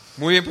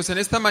Muy bien, pues en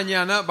esta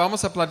mañana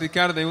vamos a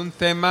platicar de un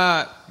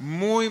tema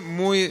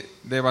muy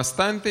de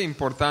bastante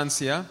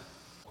importancia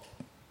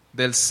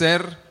del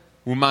ser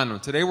humano.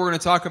 Today we're going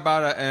to talk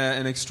about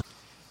an extreme.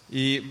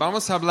 Y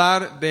vamos a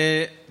hablar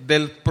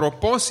del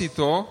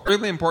propósito,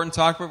 really important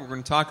topic. We're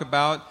going to talk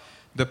about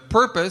the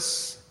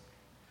purpose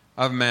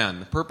of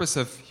man, the purpose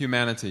of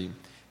humanity.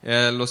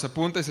 Los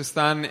apuntes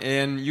están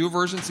en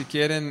YouVersion si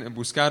quieren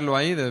buscarlo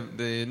ahí.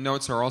 The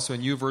notes are also in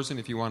YouVersion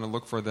if you want to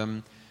look for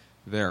them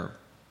there.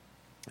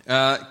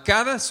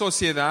 Cada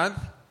sociedad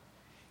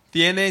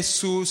tiene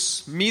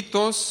sus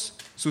mitos,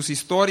 sus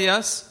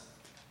historias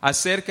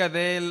acerca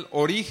del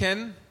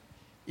origen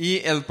y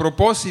el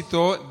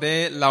propósito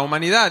de la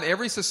humanidad.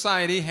 Every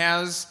society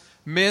has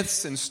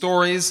myths and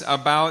stories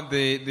about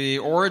the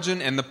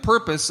origin and the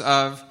purpose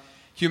of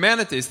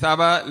humanity.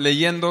 Estaba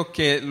leyendo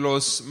que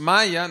los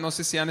maya, no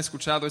sé si han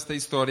escuchado esta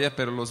historia,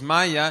 pero los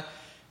maya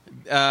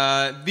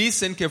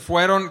dicen que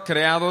fueron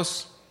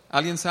creados.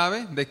 ¿Alguien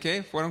sabe de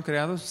qué fueron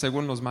creados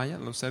según los mayas,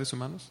 los seres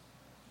humanos?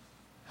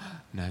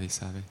 Nadie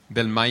sabe.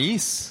 Del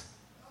maíz.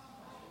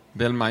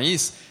 Del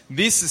maíz.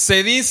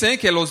 Se dice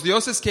que los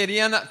dioses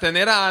querían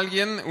tener a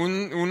alguien,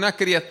 una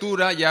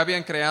criatura, ya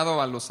habían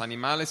creado a los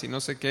animales y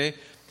no sé qué.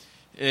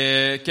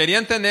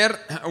 Querían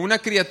tener una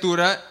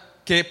criatura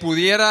que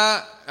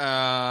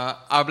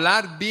pudiera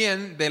hablar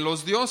bien de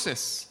los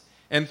dioses.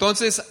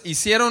 Entonces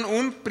hicieron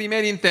un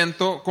primer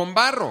intento con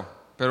barro,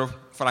 pero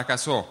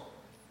fracasó.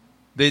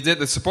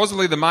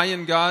 Supposedly the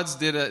Mayan gods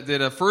did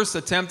a first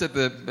attempt at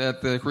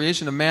the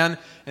creation of man,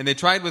 and they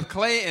tried with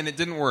clay and it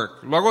didn't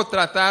work. Luego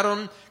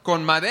trataron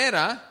con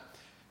madera,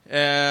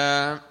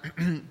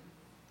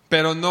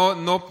 pero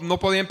no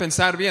podían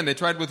pensar bien. They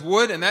tried with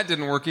wood and that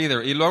didn't work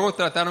either. Y luego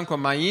trataron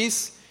con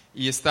maíz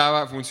y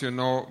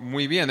funcionó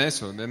muy bien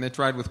eso. Then they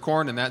tried with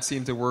corn and that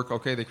seemed to work.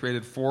 Okay, they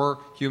created 4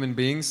 human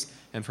beings,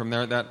 and from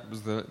there that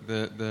was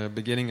the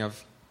beginning of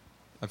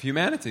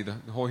humanity, the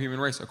whole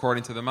human race,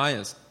 according to the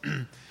Mayas.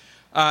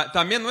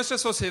 También nuestra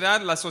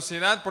sociedad, la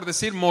sociedad, por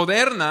decir,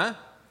 moderna,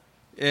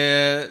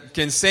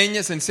 que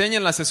se enseña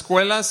en las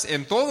escuelas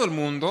en todo el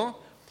mundo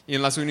y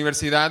en las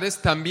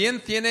universidades,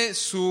 también tiene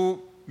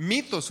su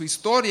mito, su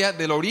historia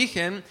del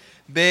origen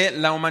de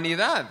la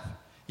humanidad.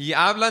 Y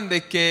hablan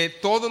de que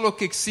todo lo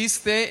que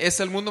existe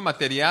es el mundo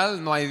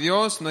material, no hay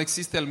Dios, no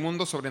existe el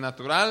mundo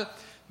sobrenatural.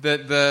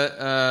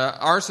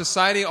 Our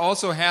society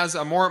also has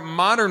a more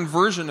modern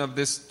version of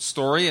this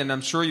story, and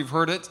I'm sure you've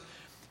heard it,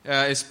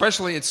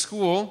 especially at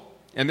school.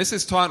 And this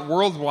is taught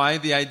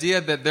worldwide, the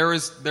idea that there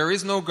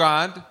is no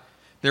God,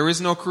 there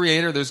is no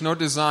creator, there's no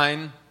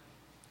design,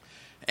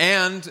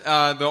 and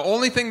the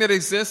only thing that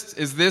exists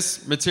is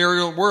this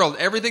material world.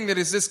 Everything that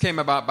exists came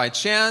about by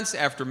chance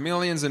after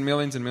millions and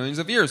millions and millions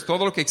of years.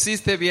 Todo lo que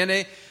existe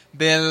viene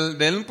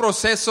de un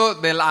proceso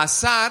del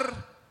azar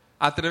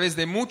a través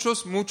de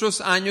muchos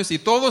años, y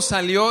todo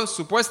salió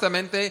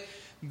supuestamente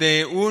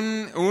de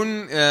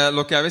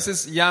lo que a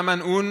veces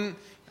llaman un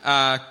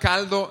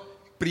caldo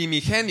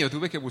primigenio.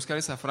 Tuve que buscar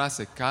esa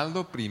frase,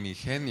 caldo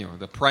primigenio.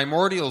 The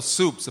primordial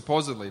soup,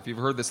 supposedly. If you've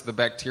heard this, the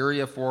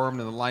bacteria formed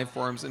and the life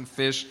forms in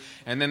fish,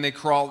 and then they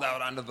crawled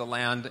out onto the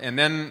land, and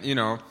then,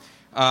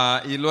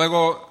 y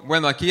luego,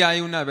 bueno, aquí hay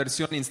una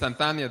versión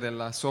instantánea de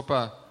la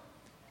sopa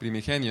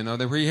primigenio, no?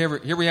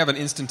 Here we have an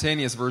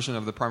instantaneous version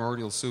of the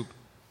primordial soup.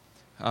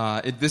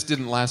 This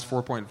didn't last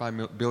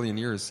 4.5 billion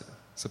years,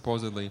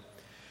 supposedly.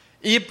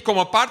 Y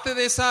como parte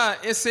de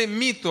ese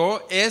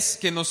mito es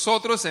que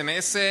nosotros en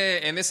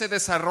ese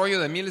desarrollo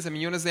de miles de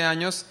millones de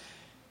años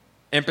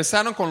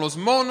empezaron con los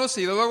monos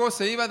y luego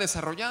se iba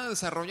desarrollando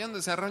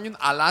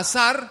al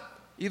azar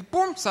y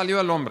 ¡pum!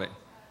 Salió el hombre,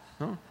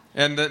 ¿no?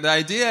 And the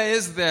idea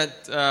is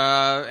that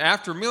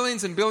after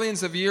millions and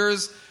billions of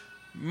years,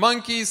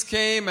 monkeys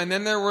came, and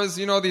then there was,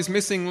 these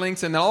missing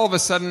links, and then all of a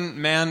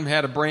sudden man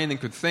had a brain and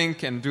could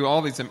think and do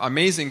all these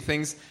amazing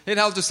things. It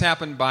all just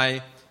happened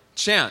by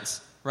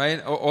chance.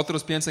 Right?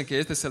 Otros piensan que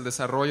este es el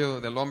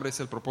desarrollo del hombre, es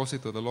el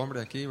propósito del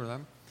hombre aquí,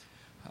 ¿verdad?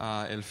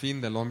 El fin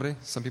del hombre.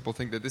 Some people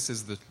think that this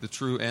is the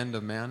true end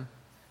of man.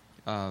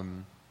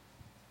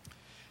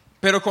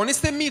 Pero con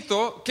este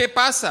mito, ¿qué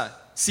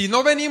pasa? Si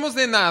no venimos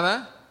de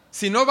nada,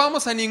 si no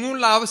vamos a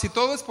ningún lado, si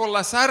todo es por el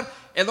azar,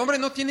 el hombre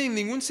no tiene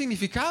ningún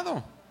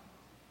significado.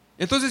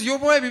 Entonces yo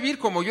voy a vivir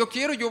como yo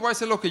quiero, yo voy a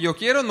hacer lo que yo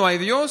quiero, no hay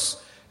Dios,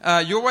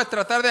 yo voy a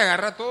tratar de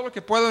agarrar todo lo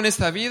que puedo en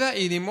esta vida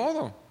y ni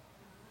modo.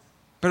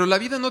 Pero la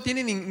vida no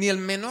tiene ni el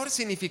menor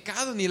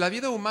significado, ni la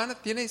vida humana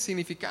tiene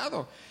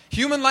significado.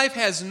 Human life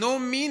has no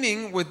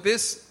meaning with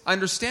this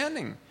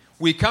understanding.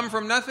 We come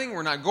from nothing,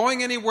 we're not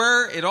going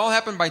anywhere, it all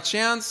happened by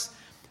chance.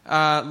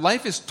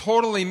 Life is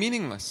totally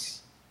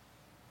meaningless.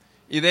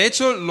 Y de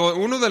hecho,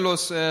 uno de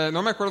los,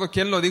 no me acuerdo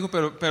quién lo dijo,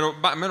 pero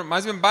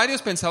más bien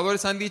varios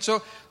pensadores han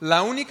dicho,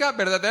 la única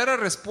verdadera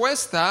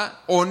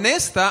respuesta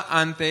honesta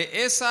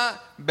ante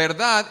esa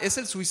verdad es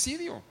el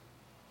suicidio.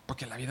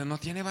 Porque la vida no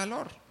tiene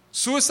valor.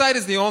 Suicide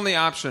is the only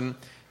option,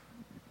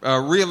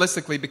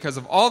 realistically, because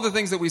of all the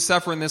things that we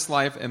suffer in this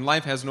life, and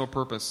life has no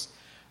purpose.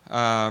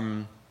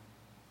 Pero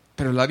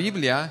la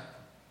Biblia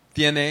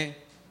tiene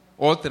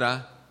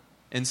otra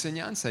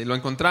enseñanza. Y lo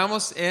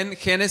encontramos en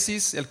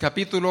Génesis, el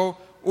capítulo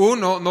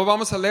 1. No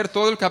vamos a leer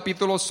todo el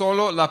capítulo,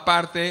 solo la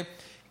parte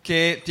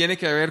que tiene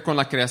que ver con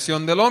la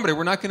creación del hombre.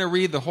 We're not going to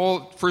read the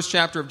whole first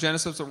chapter of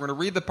Genesis, but we're going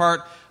to read the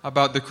part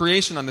about the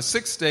creation on the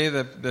sixth day,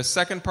 the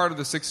second part of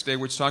the sixth day,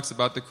 which talks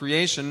about the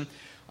creation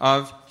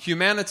of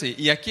humanity.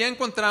 Y aquí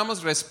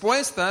encontramos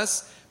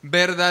respuestas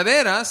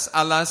verdaderas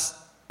a las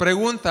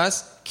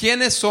preguntas: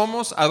 ¿quiénes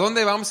somos? ¿A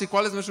dónde vamos? ¿Y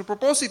cuál es nuestro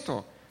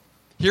propósito?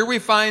 Here we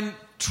find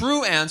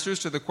true answers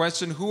to the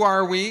question, who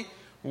are we?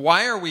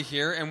 Why are we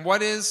here? And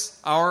what is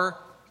our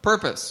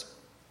purpose?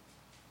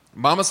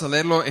 Vamos a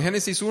leerlo. En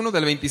Génesis 1,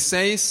 del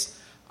 26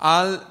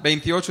 al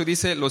 28,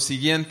 dice lo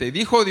siguiente: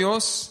 Dijo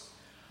Dios,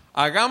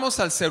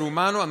 hagamos al ser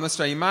humano a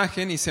nuestra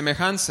imagen y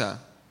semejanza,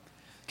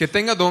 que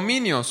tenga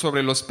dominio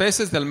sobre los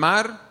peces del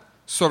mar,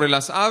 sobre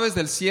las aves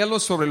del cielo,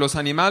 sobre los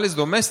animales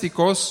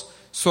domésticos,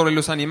 sobre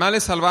los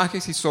animales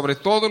salvajes y sobre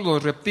todos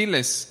los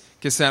reptiles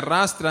que se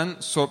arrastran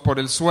por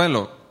el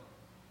suelo.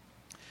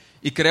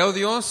 Y creó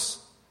Dios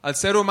al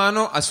ser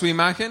humano a su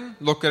imagen,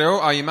 lo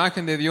creó a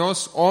imagen de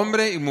Dios,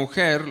 hombre y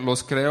mujer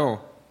los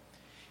creó.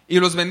 Y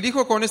los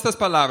bendijo con estas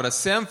palabras: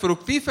 sean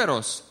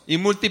fructíferos y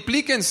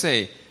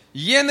multiplíquense,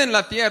 llenen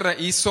la tierra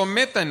y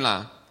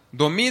sométanla,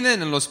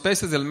 dominen en los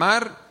peces del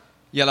mar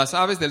y a las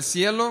aves del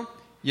cielo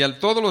y a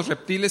todos los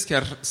reptiles que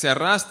se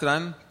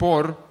arrastran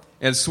por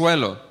el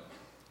suelo.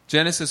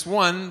 Genesis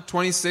 1,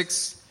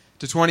 26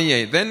 to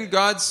 28. Then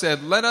God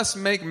said, let us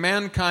make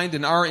mankind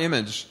in our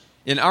image,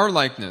 in our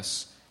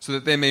likeness, so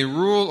that they may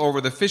rule over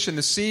the fish in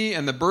the sea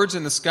and the birds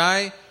in the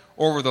sky,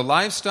 over the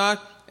livestock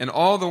and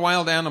all the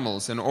wild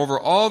animals, and over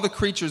all the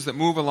creatures that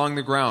move along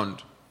the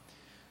ground.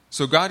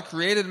 So God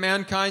created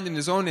mankind in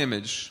his own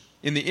image.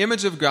 In the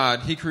image of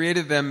God, he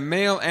created them,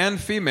 male and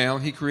female,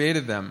 he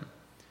created them.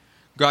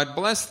 God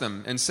blessed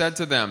them and said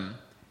to them,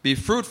 be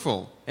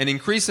fruitful and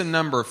increase in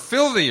number,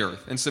 fill the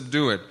earth and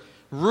subdue it.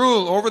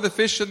 Rule over the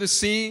fish of the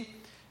sea,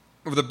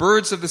 over the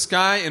birds of the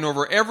sky, and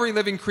over every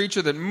living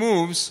creature that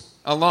moves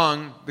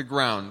along the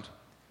ground.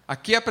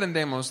 Aquí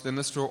aprendemos de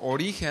nuestro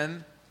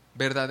origen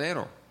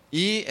verdadero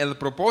y el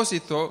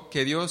propósito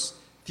que Dios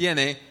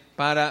tiene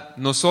para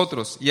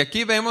nosotros. Y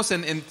aquí vemos,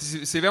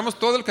 si vemos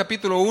todo el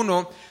capítulo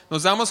 1,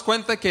 nos damos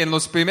cuenta que en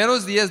los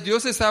primeros días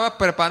Dios estaba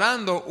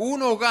preparando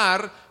un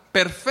hogar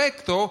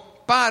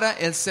perfecto para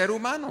el ser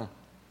humano.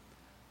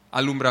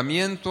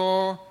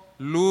 Alumbramiento,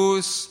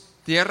 luz,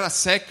 tierra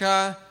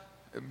seca,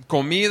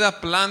 comida,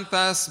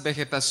 plantas,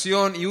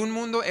 vegetación y un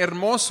mundo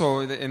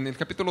hermoso. En el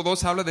capítulo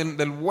 2 habla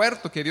del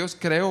huerto que Dios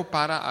creó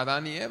para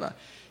Adán y Eva.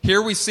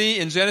 Here we see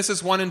in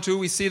Genesis 1 and 2,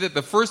 we see that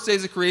the first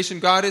days of creation,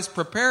 God is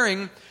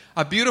preparing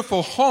a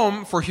beautiful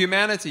home for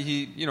humanity.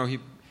 He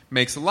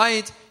makes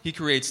light, he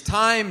creates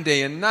time,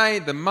 day and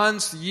night, the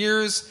months,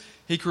 years.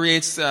 He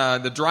creates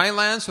the dry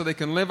land so they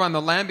can live on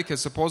the land,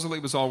 because supposedly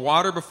it was all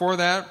water before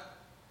that.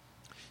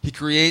 He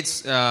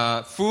creates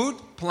food,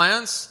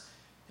 plants,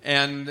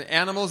 and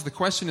animals. The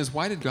question is,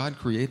 why did God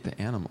create the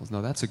animals?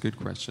 Now, that's a good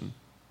question.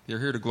 You're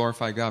here to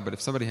glorify God, but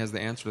if somebody has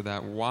the answer to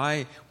that,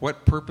 why?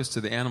 What purpose do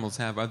the animals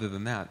have other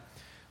than that?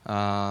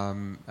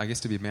 I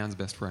guess to be man's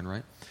best friend,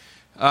 right?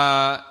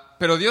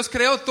 Pero Dios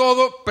creó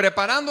todo,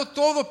 preparando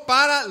todo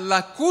para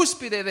la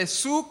cúspide de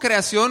su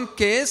creación,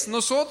 que es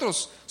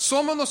nosotros.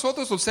 Somos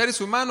nosotros los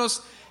seres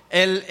humanos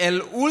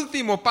el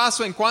último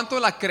paso en cuanto a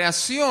la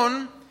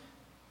creación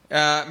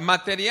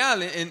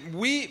material. And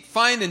we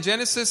find in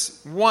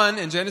Genesis 1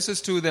 and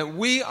Genesis 2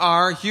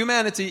 that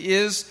humanity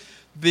is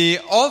the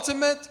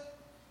ultimate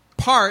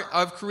part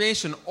of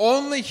creation.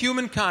 Only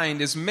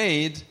humankind is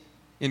made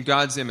in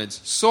God's image.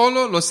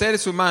 Solo los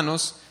seres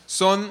humanos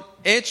son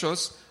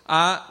hechos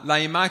a la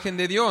imagen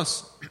de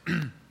Dios.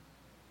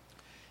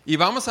 Y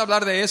vamos a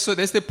hablar de eso,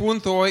 de este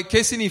punto hoy,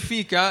 qué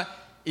significa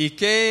y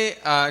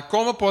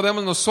cómo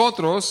podemos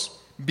nosotros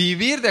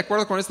vivir de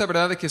acuerdo con esta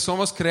verdad de que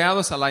somos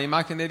creados a la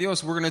imagen de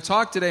Dios. We're going to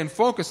talk today and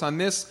focus on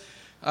this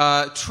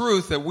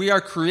truth that we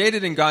are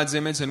created in God's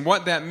image and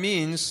what that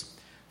means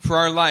for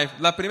our life.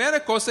 La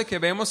primera cosa que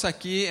vemos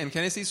aquí en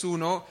Génesis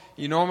 1,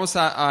 y no vamos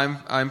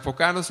a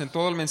enfocarnos en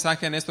todo el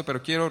mensaje en esto,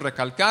 pero quiero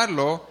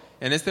recalcarlo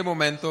en este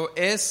momento,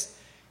 es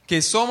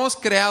que somos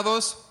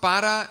creados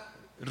para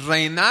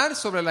reinar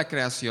sobre la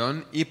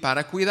creación y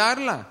para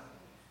cuidarla.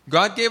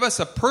 God gave us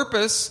a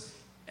purpose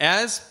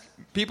as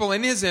people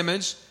in His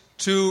image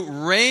to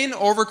reign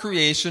over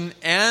creation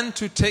and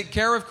to take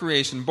care of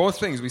creation. Both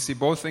things. We see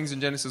both things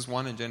in Genesis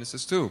 1 and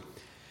Genesis 2.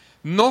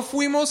 No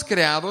fuimos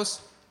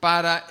creados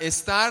para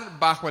estar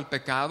bajo el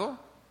pecado,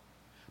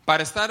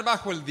 para estar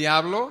bajo el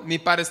diablo, ni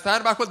para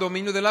estar bajo el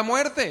dominio de la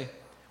muerte.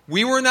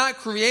 We were not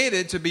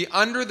created to be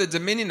under the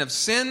dominion of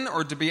sin,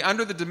 or to be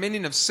under the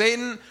dominion of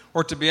Satan,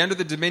 or to be under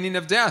the dominion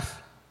of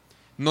death.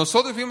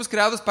 Nosotros fuimos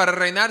creados para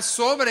reinar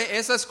sobre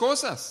esas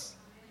cosas.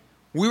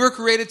 We were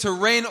created to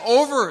reign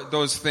over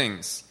those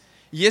things.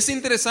 Y es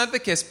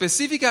interesante que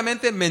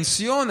específicamente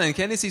menciona en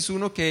Génesis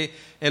 1 que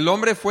el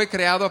hombre fue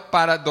creado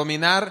para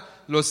dominar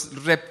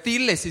los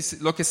reptiles y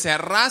lo que se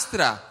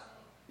arrastra.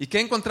 ¿Y qué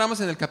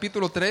encontramos en el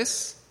capítulo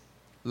 3?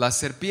 La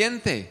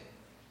serpiente.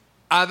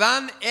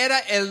 Adán era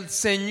el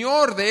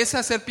señor de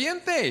esa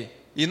serpiente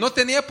y no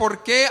tenía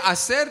por qué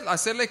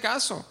hacerle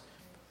caso.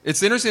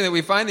 It's interesting that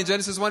we find in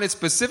Genesis 1, it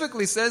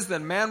specifically says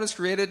that man was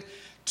created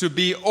to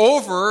be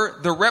over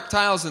the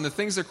reptiles and the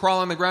things that crawl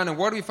on the ground. And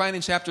what do we find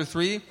in chapter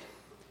 3?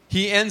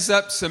 He ends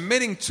up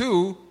submitting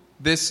to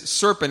this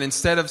serpent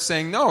instead of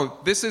saying, no,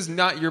 this is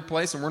not your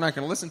place and we're not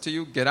going to listen to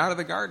you. Get out of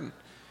the garden.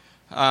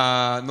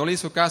 No le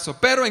hizo caso.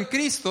 Pero en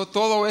Cristo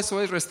todo eso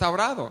es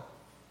restaurado.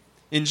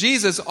 In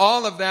Jesus,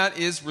 all of that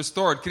is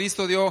restored.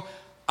 Cristo dio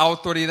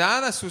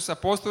autoridad a sus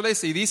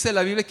apóstoles y dice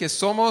la Biblia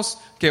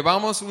que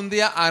vamos un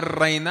día a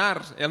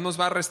reinar. Él nos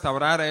va a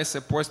restaurar a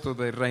ese puesto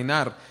de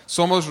reinar.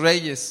 Somos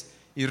reyes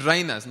y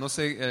reinas. No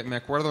sé, me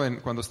acuerdo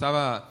cuando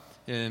estaba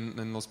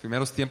en los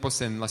primeros tiempos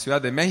en la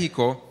Ciudad de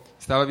México,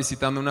 estaba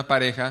visitando una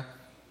pareja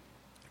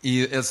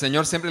y el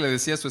Señor siempre le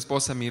decía a su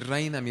esposa, mi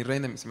reina,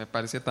 me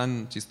parecía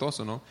tan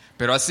chistoso, ¿no?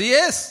 Pero así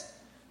es.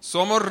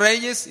 Somos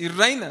reyes y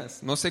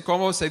reinas. No sé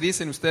cómo se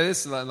dicen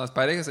ustedes las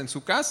parejas en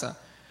su casa,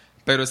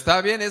 pero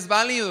está bien, es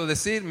válido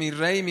decir mi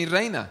rey, mi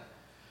reina.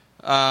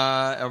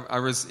 I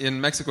was in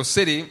Mexico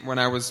City when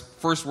I was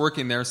first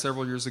working there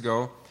several years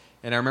ago,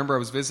 and I remember I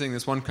was visiting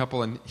this one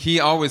couple, and he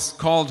always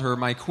called her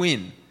my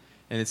queen.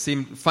 And it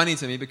seemed funny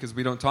to me because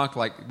we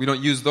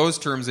don't use those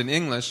terms in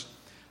English,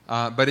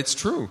 but it's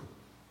true.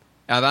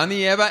 Adán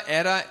y Eva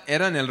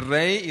eran el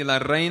rey y la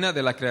reina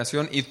de la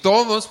creación y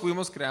todos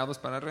fuimos creados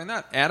para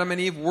reinar. Adam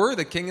and Eve were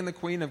the king and the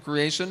queen of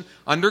creation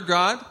under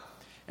God,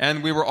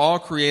 and we were all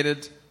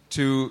created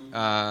to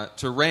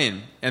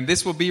reign. And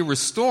this will be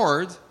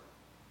restored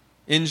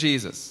in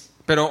Jesus.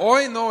 Pero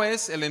hoy no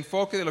es el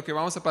enfoque de lo que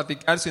vamos a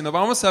platicar, sino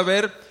vamos a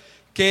ver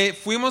que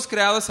fuimos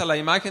creados a la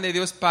imagen de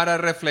Dios para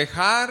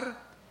reflejar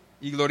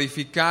y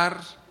glorificar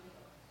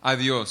a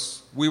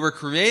Dios. We were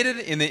created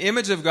in the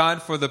image of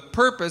God for the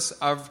purpose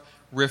of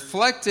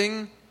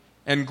reflecting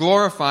and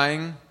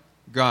glorifying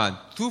God.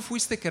 Tú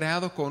fuiste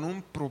creado con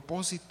un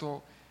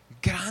propósito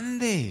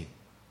grande,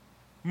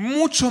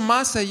 mucho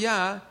más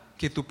allá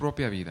que tu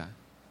propia vida.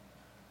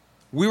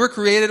 We were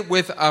created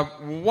with a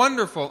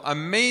wonderful,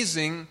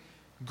 amazing,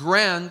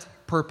 grand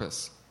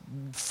purpose,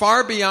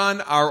 far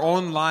beyond our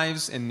own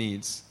lives and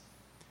needs.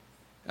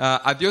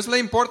 A Dios le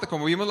importa,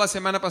 como vimos la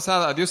semana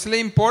pasada, a Dios le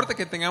importa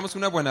que tengamos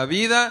una buena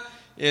vida,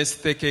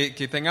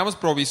 que tengamos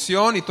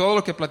provisión y todo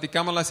lo que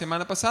platicamos la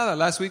semana pasada.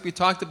 Last week we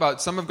talked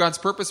about some of God's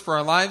purpose for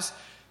our lives,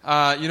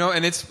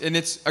 and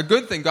it's a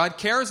good thing. God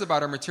cares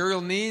about our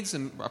material needs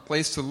and a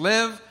place to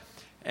live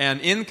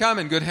and income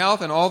and good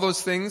health and all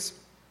those things.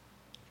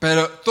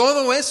 Pero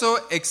todo eso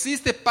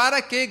existe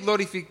para que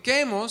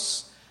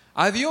glorifiquemos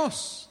a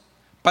Dios,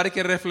 para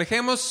que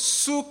reflejemos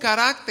su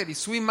carácter y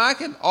su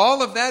imagen.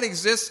 All of that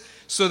exists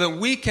so that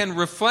we can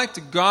reflect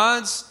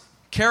God's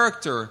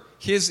character,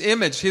 His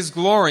image, His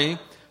glory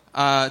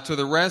to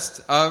the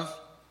rest of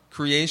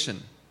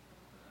creation.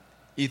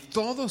 Y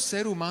todo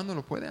ser humano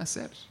lo puede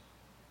hacer.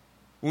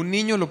 Un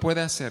niño lo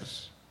puede hacer.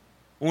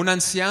 Un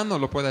anciano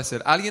lo puede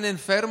hacer. Alguien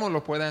enfermo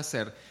lo puede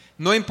hacer.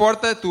 No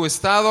importa tu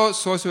estado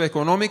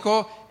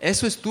socioeconómico,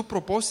 eso es tu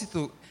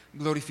propósito,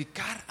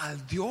 glorificar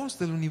al Dios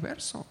del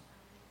universo.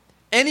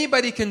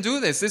 Anybody can do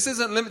this. This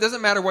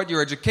doesn't matter what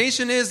your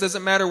education is,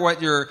 doesn't matter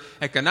what your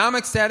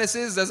economic status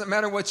is, doesn't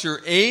matter what your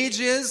age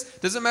is,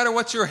 doesn't matter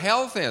what your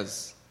health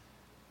is.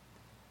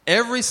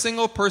 Every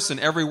single person,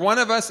 every one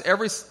of us,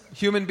 every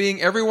human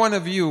being, every one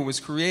of you was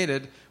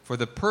created for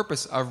the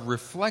purpose of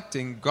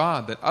reflecting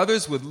God, that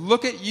others would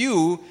look at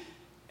you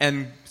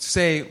and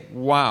say,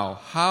 wow,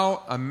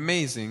 how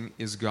amazing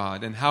is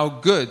God and how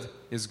good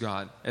is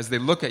God as they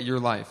look at your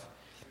life.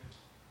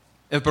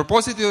 El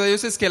propósito de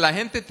Dios es que la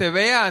gente te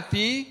vea a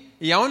ti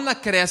y aún la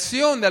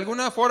creación de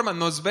alguna forma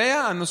nos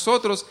vea a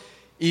nosotros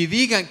y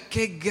digan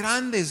qué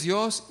grande es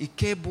Dios y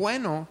qué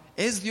bueno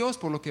es Dios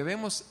por lo que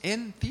vemos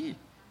en ti.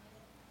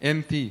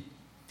 En ti.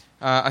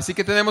 Así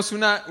que tenemos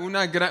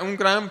un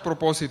gran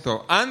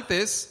propósito.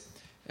 Antes,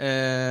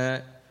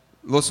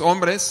 los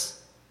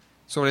hombres,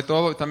 sobre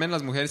todo también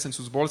las mujeres en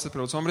sus bolsas,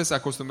 pero los hombres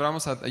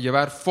acostumbramos a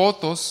llevar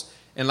fotos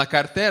en la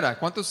cartera.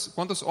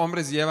 ¿Cuántos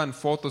hombres llevan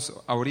fotos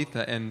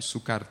ahorita en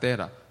su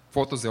cartera?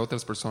 Fotos de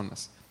otras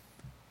personas.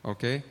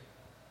 ¿Ok?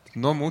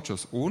 No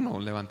muchos. Uno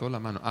levantó la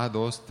mano.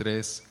 2,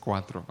 3,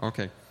 4. Ok.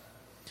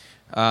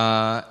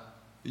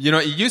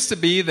 It used to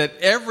be that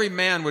every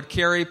man would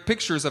carry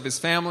pictures of his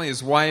family,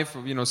 his wife,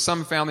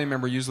 some family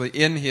member usually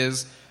in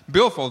his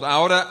billfold.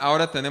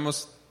 Ahora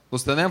tenemos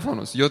los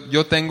teléfonos.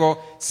 Yo tengo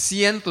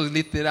cientos,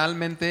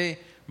 literalmente,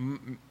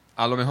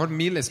 a lo mejor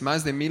miles,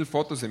 más de 1,000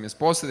 fotos de mi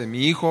esposa, de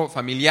mi hijo,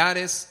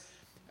 familiares,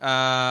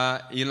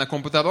 y en la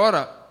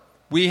computadora.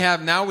 We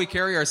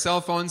carry our cell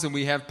phones and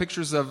we have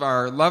pictures of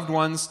our loved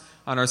ones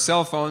on our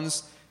cell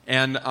phones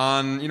and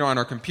on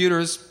our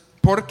computers.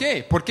 ¿Por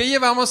qué? ¿Por qué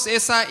llevamos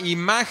esa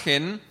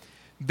imagen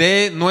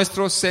de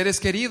nuestros seres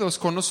queridos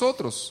con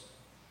nosotros?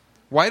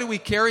 Why do we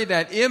carry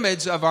that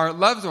image of our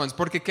loved ones?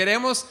 Porque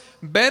queremos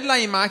ver la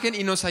imagen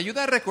y nos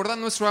ayuda a recordar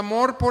nuestro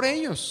amor por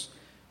ellos.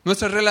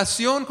 Nuestra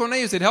relación con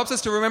ellos. It helps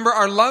us to remember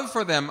our love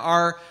for them,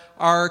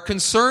 our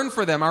concern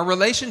for them, our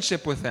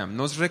relationship with them.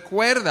 Nos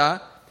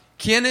recuerda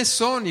quiénes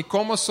son y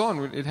cómo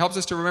son. It helps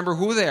us to remember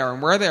who they are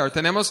and where they are.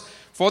 Tenemos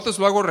fotos,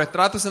 luego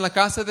retratos en la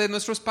casa de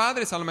nuestros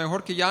padres, a lo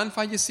mejor que ya han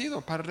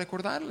fallecido, para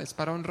recordarles,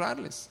 para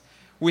honrarles.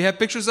 We have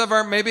pictures of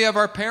maybe of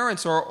our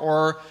parents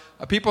or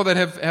people that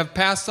have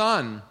passed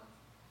on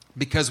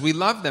because we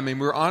love them and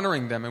we're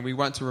honoring them and we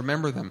want to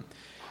remember them.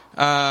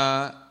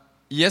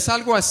 Y es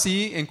algo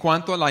así en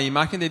cuanto a la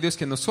imagen de Dios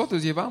que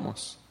nosotros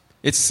llevamos.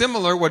 It's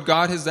similar what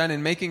God has done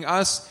in making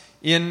us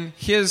in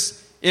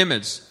His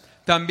image.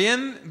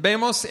 También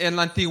vemos en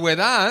la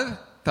antigüedad,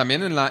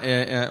 también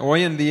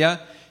hoy en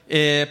día,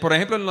 por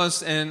ejemplo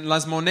en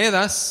las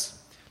monedas,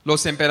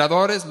 los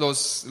emperadores,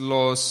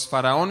 los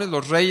faraones,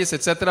 los reyes,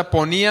 etcétera,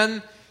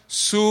 ponían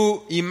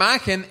su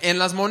imagen en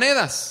las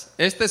monedas.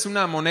 Esta es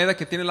una moneda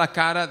que tiene la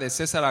cara de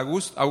César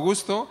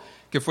Augusto,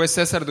 que fue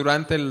César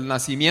durante el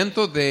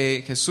nacimiento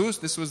de Jesús.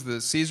 This was the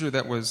Caesar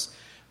that was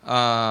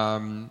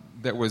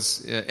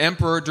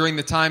emperor during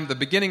the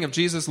beginning of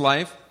Jesus'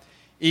 life.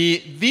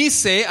 Y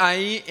dice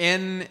ahí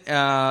en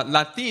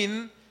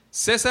latín,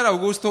 César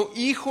Augusto,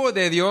 hijo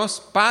de Dios,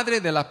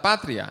 padre de la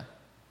patria.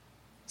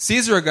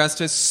 Caesar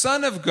Augustus,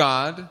 son of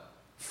God,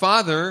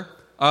 father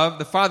of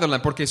the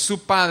fatherland. Porque su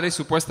padre,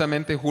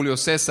 supuestamente Julio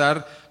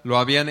César, lo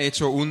habían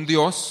hecho un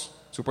dios,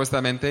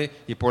 supuestamente,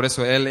 y por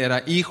eso él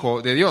era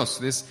hijo de Dios.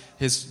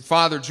 His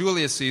father,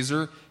 Julius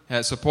Caesar,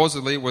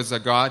 supposedly was a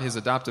god, his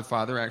adoptive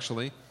father,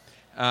 actually.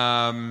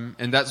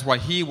 And that's why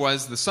he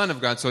was the son of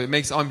God. So it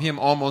makes him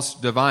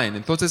almost divine.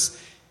 Entonces,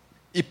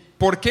 ¿y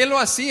por qué lo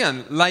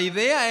hacían? La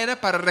idea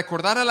era para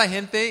recordar a la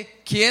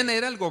gente quién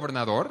era el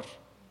gobernador.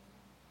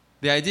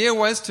 The idea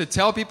was to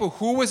tell people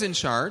who was in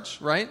charge,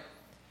 right?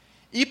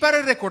 Y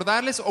para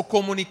recordarles o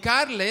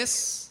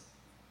comunicarles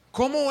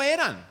cómo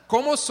eran,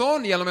 cómo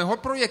son, y a lo mejor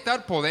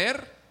proyectar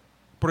poder,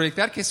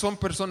 proyectar que son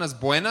personas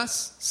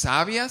buenas,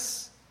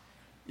 sabias,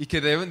 y que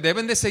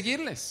deben de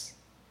seguirles.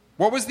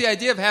 What was the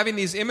idea of having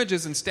these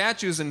images and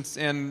statues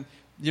and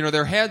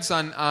their heads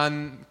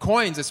on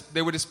coins?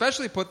 They would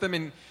especially put them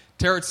in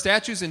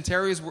statues in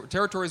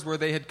territories where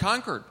they had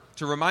conquered,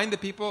 to remind the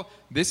people,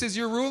 this is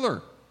your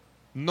ruler.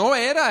 No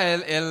era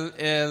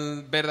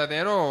el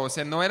verdadero, o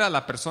sea, no era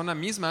la persona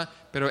misma,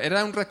 pero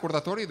era un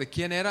recordatorio de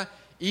quién era,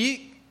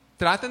 y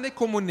tratan de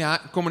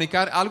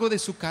comunicar algo de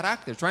su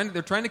carácter.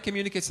 They're trying to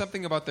communicate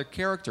something about their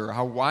character,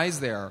 how wise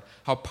they are,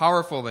 how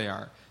powerful they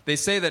are. They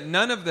say that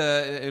none of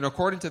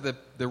according to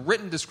the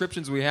written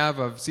descriptions we have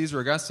of Caesar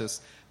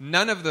Augustus,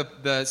 none of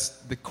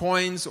the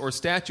coins or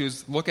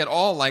statues look at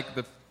all like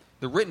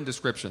the written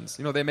descriptions.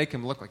 They make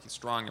him look like he's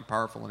strong and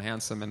powerful and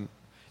handsome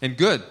and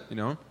good,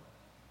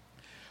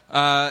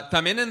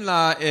 También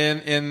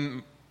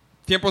en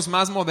tiempos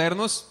más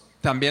modernos,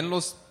 también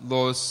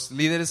los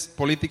líderes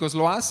políticos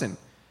lo hacen.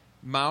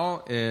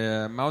 Mao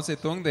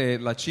Zedong de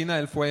la China,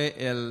 él fue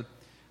el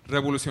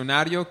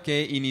revolucionario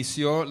que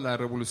inició la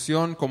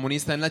revolución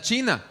comunista en la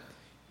China,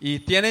 y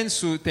tenían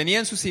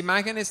sus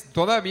imágenes,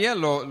 todavía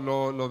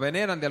lo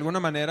veneran de alguna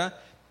manera,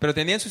 pero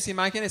tenían sus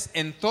imágenes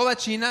en toda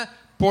China.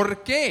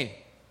 ¿Por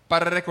qué?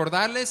 Para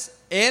recordarles,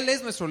 él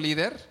es nuestro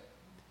líder,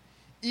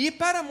 y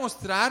para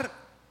mostrar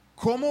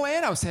cómo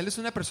era. O sea, él es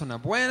una persona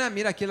buena,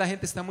 mira, aquí la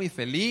gente está muy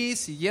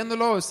feliz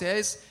siguiéndolo, o sea,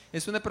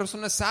 es una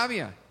persona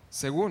sabia,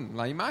 según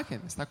la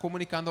imagen, está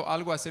comunicando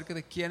algo acerca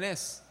de quién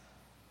es.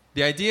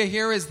 The idea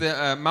here is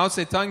that Mao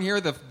Zedong here,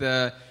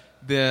 the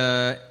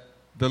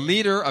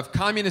leader of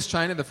Communist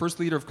China, the first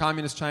leader of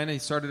Communist China, he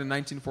started in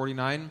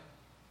 1949.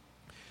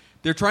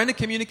 They're trying to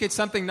communicate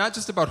something not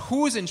just about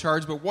who's in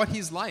charge, but what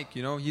he's like.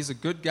 He's a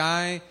good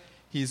guy.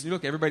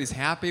 Everybody's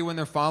happy when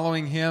they're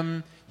following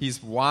him.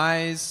 He's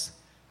wise.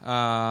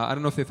 I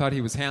don't know if they thought he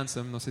was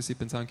handsome. No sé si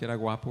pensaban que era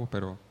guapo,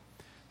 pero...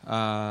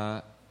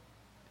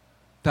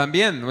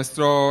 También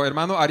nuestro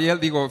hermano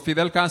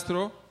Fidel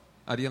Castro.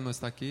 Ariel no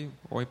está aquí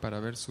hoy para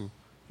ver su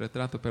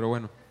retrato, pero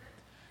bueno,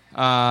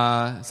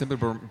 siempre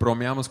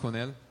bromeamos con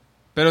él.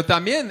 Pero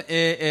también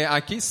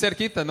aquí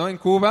cerquita, ¿no? En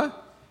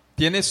Cuba,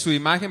 tiene su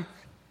imagen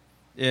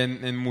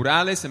en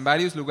murales en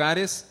varios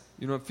lugares.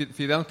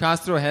 Fidel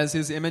Castro has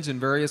his image in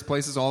various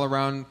places all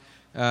around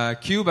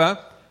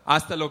Cuba.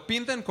 Hasta lo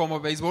pintan como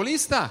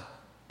beisbolista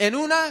en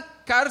una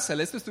cárcel.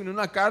 Esto es en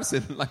una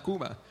cárcel en la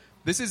Cuba.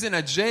 This is in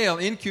a jail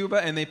in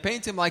Cuba, and they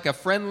paint him like a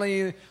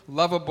friendly,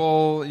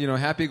 lovable,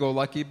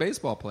 happy-go-lucky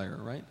baseball player,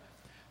 right?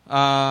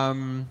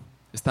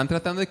 Están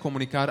tratando de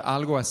comunicar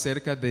algo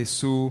acerca de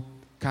su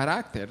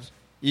carácter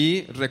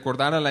y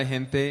recordar a la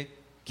gente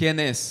quién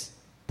es.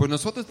 Pues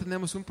nosotros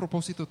tenemos un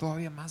propósito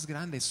todavía más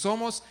grande.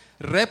 Somos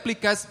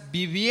réplicas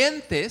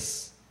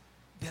vivientes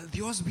del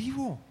Dios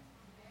vivo.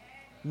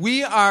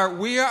 We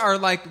are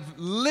like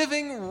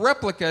living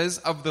replicas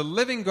of the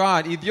living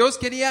God. Y Dios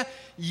quería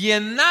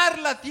llenar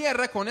la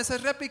tierra con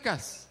esas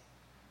réplicas.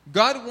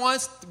 God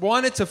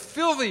wanted to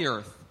fill the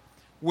earth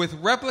with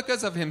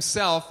replicas of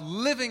himself,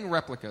 living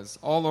replicas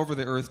all over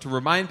the earth, to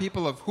remind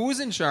people of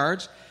who's in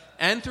charge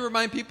and to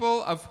remind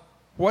people of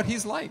what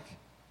he's like.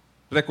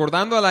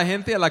 Recordando a la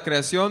gente, a la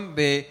creación,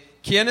 de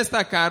quién está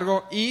a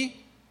cargo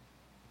y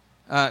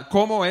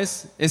cómo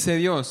es ese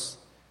Dios.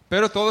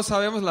 Pero todos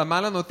sabemos la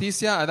mala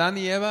noticia, Adán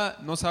y Eva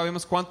no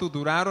sabemos cuánto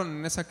duraron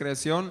en esa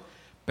creación,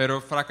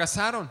 pero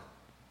fracasaron,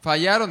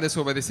 fallaron,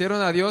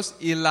 desobedecieron a Dios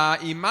y la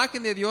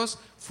imagen de Dios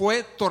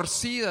fue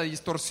torcida,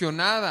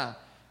 distorsionada,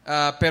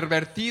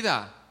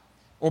 pervertida,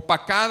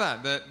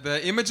 opacada.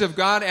 The image of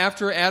God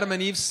after Adam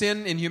and Eve's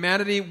sin in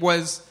humanity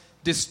was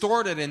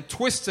distorted and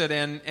twisted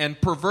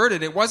and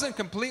perverted. It wasn't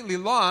completely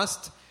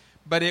lost,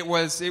 but it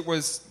was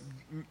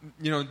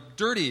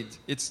dirtied.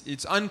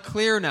 It's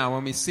unclear now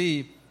when we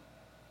see.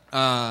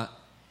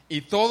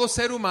 Y todo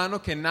ser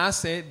humano que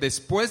nace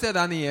después de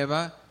Adán y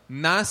Eva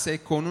nace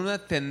con una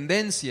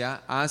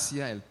tendencia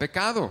hacia el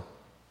pecado.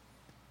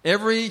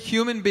 Every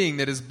human being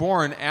that is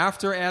born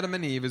after Adam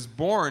and Eve is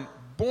born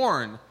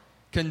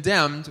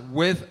condemned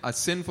with a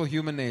sinful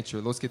human nature.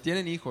 Los que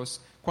tienen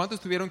hijos, ¿cuántos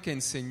tuvieron que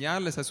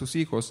enseñarles a sus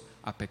hijos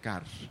a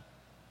pecar?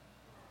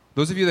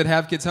 Those of you that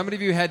have kids, how many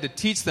of you had to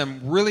teach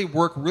them,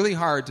 work really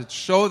hard to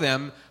show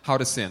them how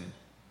to sin?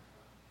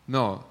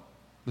 No.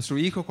 Nuestro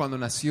hijo cuando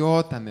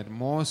nació tan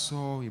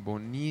hermoso y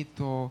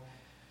bonito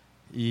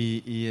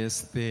y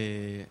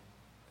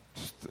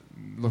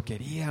lo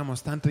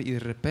queríamos tanto y de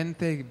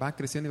repente va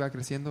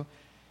creciendo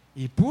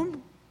y ¡pum!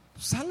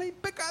 Sale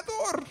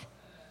pecador.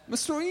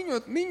 Nuestro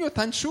niño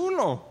tan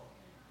chulo.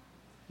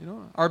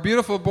 Our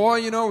beautiful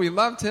boy, we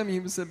loved him. He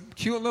was a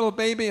cute little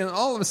baby and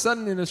all of a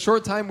sudden in a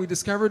short time we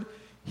discovered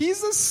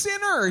he's a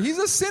sinner. He's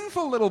a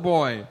sinful little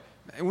boy.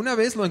 Una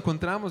vez lo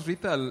encontramos,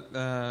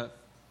 Rita,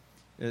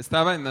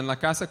 estaba en la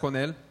casa con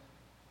él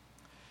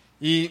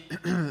y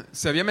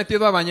se había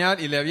metido a bañar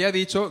y le había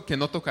dicho que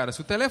no tocara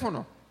su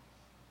teléfono.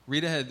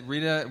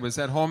 Rita was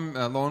at home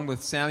alone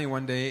with Sammy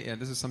one day,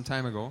 and this is some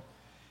time ago,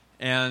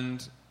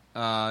 and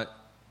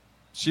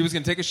she was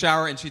going to take a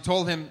shower, and she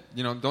told him,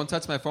 don't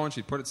touch my phone.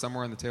 She put it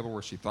somewhere on the table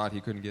where she thought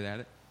he couldn't get at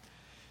it.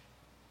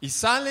 Y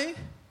sale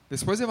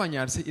después de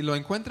bañarse y lo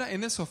encuentra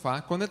en el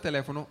sofá con el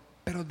teléfono,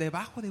 pero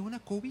debajo de una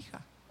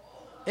cobija,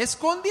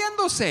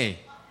 escondiéndose.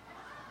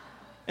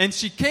 And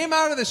she came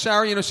out of the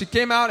shower, she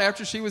came out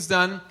after she was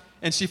done,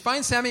 and she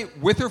finds Sammy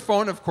with her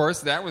phone, of course.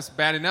 That was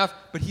bad enough,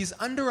 but he's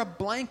under a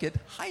blanket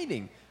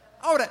hiding.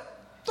 Ahora,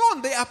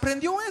 ¿dónde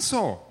aprendió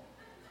eso?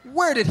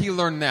 Where did he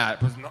learn that?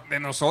 Pues no, de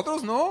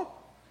nosotros, ¿no?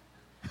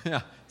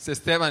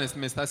 Esteban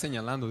me está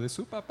señalando de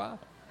su papá.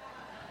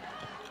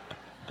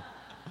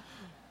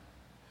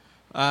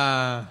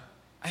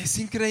 Es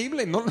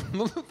increíble, no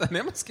lo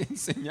tenemos que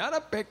enseñar a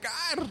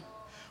pecar.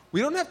 We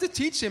don't have to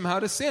teach him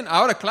how to sin.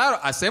 Ahora, claro,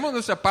 hacemos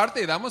nuestra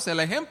parte y damos el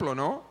ejemplo,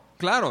 ¿no?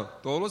 Claro,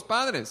 todos los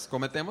padres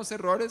cometemos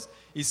errores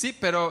y sí,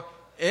 pero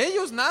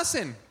ellos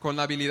nacen con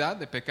la habilidad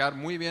de pecar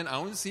muy bien,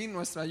 aún sin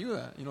nuestra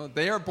ayuda.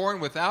 They are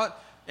born without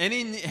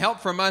any help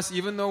from us,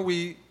 even though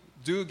we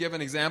do give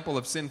an example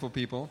of sinful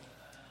people.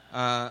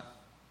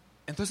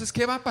 Entonces,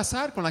 ¿qué va a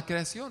pasar con la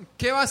creación?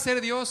 ¿Qué va a hacer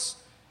Dios?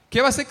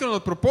 ¿Qué va a hacer con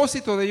el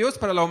propósito de Dios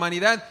para la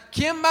humanidad?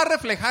 ¿Quién va a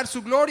reflejar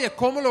su gloria?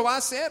 ¿Cómo lo va a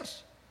hacer?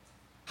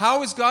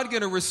 How is God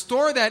going to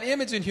restore that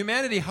image in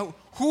humanity?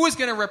 Who is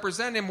going to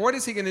represent him? What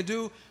is he going to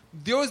do?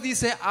 Dios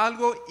dice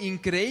algo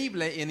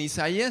increíble en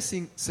Isaías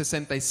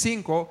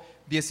 65,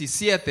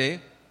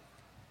 17.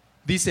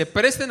 Dice,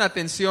 presten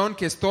atención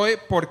que estoy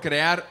por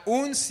crear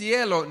un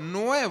cielo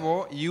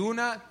nuevo y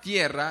una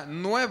tierra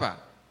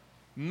nueva.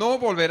 No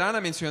volverán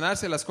a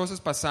mencionarse las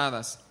cosas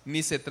pasadas,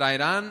 ni se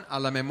traerán a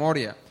la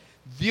memoria.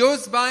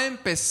 Dios va a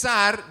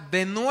empezar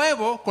de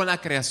nuevo con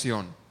la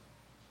creación.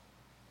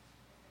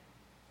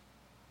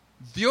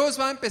 Dios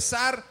va a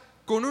empezar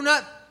con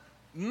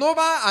no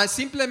va a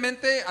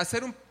simplemente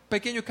hacer un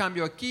pequeño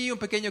cambio aquí, un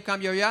pequeño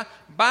cambio allá,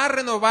 va a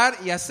renovar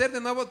y hacer de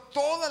nuevo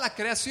toda la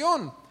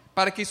creación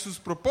para que sus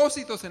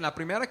propósitos en la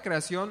primera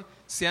creación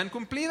sean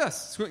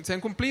cumplidos.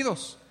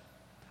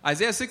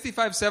 Isaiah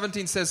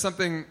 65:17 says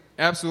something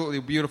absolutely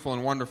beautiful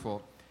and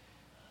wonderful.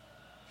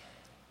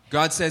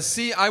 God says,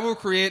 "See, I will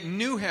create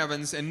new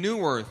heavens and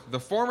new earth. The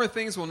former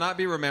things will not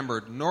be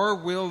remembered, nor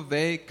will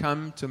they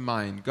come to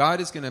mind." God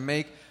is going to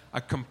make a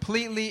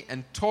completely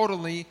and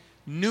totally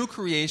new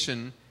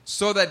creation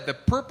so that the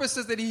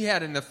purposes that he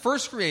had in the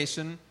first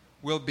creation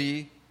will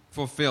be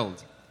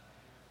fulfilled.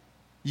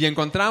 Y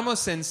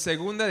encontramos en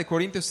 2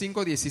 Corintios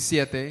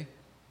 5:17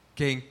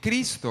 que en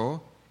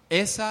Cristo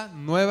esa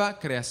nueva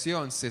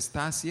creación se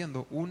está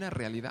haciendo una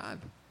realidad.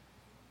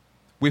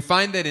 We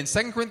find that in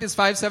 2 Corinthians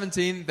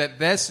 5:17 that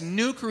this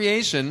new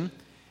creation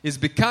is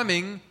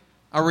becoming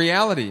a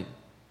reality.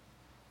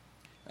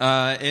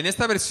 En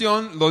esta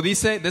versión lo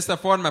dice de esta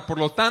forma: por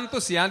lo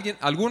tanto, si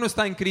alguno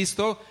está en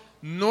Cristo,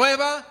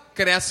 nueva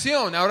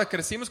creación. Ahora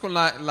crecimos con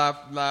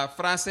la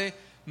frase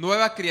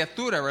nueva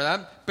criatura,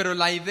 ¿verdad? Pero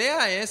la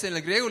idea es, en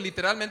el griego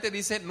literalmente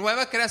dice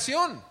nueva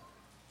creación.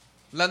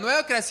 La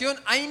nueva creación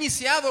ha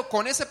iniciado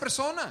con esa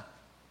persona.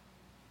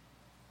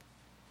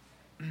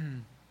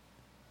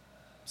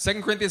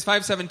 2 Corinthians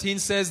 5:17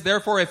 says,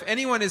 "Therefore, if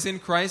anyone is in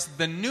Christ,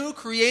 the new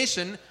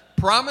creation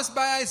promised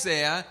by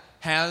Isaiah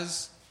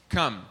has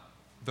come.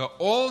 The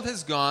old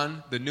has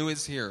gone, the new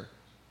is here."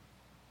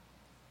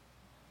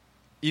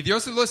 Y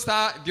Dios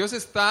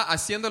está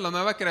haciendo la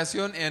nueva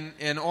creación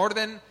en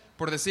orden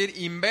por decir,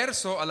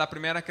 inverso a la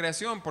primera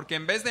creación, porque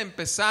en vez de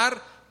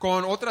empezar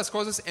con otras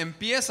cosas,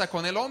 empieza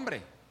con el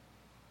hombre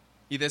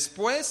y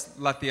después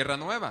la tierra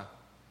nueva.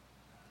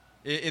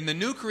 In the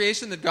new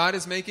creation that God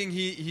is making,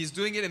 He's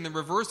doing it in the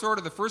reverse order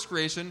of the first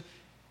creation.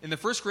 In the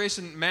first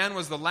creation, man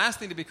was the last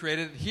thing to be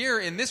created.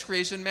 Here, in this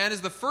creation, man is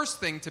the first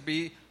thing to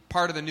be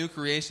part of the new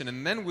creation.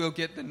 And then we'll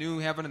get the new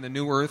heaven and the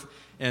new earth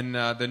and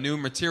the new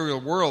material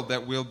world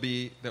that we'll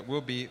be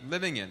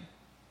living in.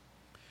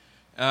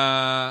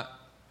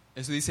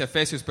 Eso dice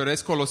Efesios, pero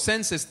es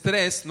Colosenses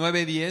 3,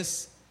 9,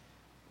 10.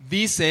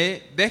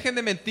 Dice, dejen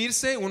de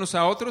mentirse unos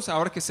a otros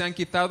ahora que se han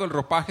quitado el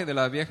ropaje de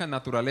la vieja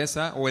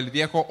naturaleza o el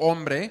viejo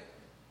hombre.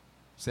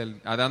 O sea,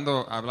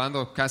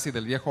 hablando casi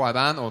del viejo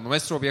Adán o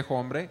nuestro viejo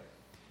hombre,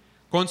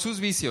 con sus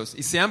vicios.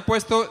 Y se han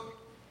puesto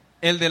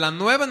el de la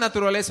nueva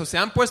naturaleza, se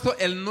han puesto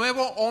el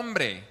nuevo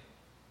hombre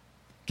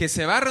que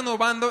se va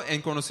renovando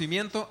en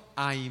conocimiento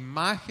a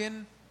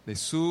imagen de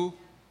su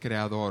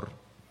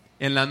Creador.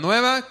 En la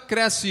nueva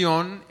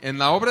creación, en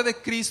la obra de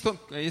Cristo,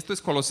 esto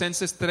es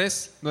Colosenses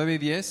 3, 9 y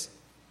 10,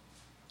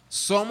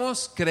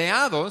 somos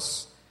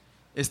creados,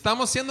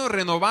 estamos siendo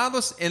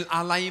renovados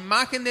a la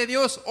imagen de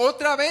Dios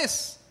otra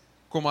vez,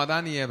 como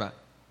Adán y Eva.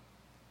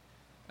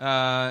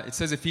 It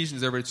says Ephesians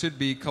there, but it should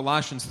be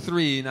Colossians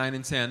 3, 9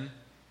 and 10.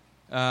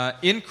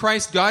 In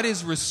Christ, God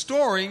is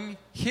restoring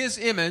His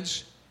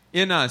image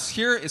in us.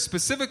 Here,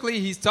 specifically,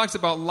 He talks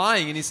about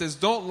lying, and He says,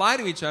 don't lie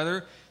to each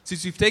other,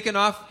 since you've taken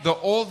off the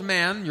old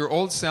man, your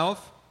old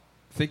self,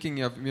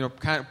 thinking of,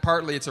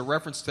 partly it's a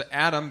reference to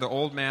Adam, the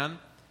old man,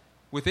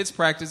 with its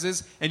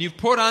practices, and you've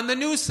put on the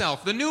new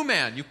self, the new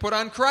man. You've put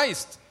on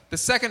Christ, the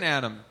second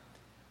Adam,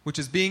 which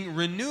is being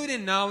renewed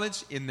in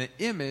knowledge in the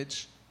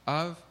image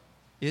of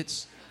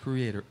its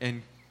Creator.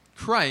 And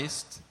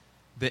Christ,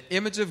 the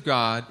image of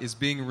God, is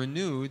being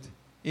renewed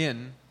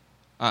in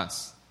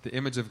us. The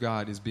image of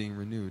God is being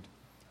renewed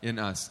in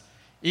us.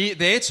 Y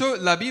de hecho,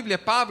 la Biblia,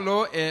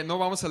 Pablo, no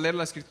vamos a leer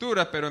la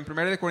escritura, pero en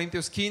 1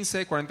 Corintios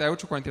 15,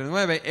 48,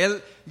 49,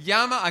 él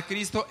llama a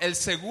Cristo el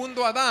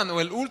segundo Adán o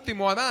el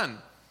último Adán.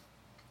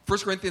 1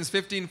 Corinthians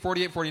 15,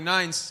 48,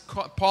 49,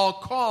 Paul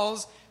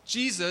calls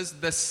Jesus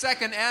the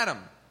second Adam,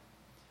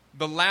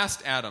 the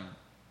last Adam,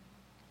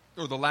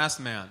 or the last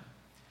man.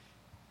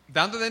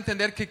 Dando de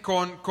entender que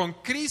con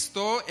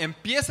Cristo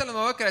empieza la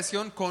nueva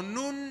creación con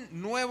un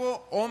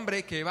nuevo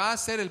hombre que va a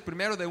ser el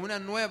primero de una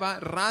nueva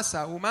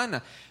raza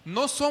humana.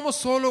 No somos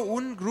solo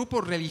un grupo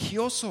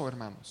religioso,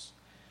 hermanos.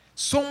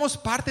 Somos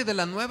parte de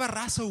la nueva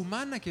raza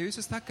humana que Dios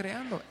está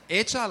creando,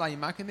 hecha a la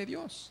imagen de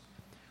Dios.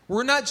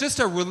 We're not just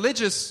a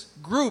religious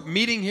group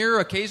meeting here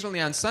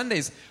occasionally on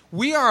Sundays.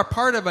 We are a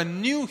part of a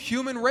new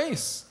human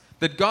race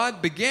that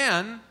God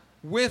began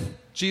with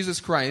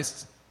Jesus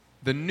Christ,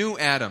 the new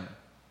Adam,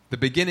 the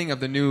beginning of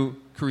the new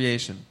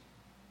creation.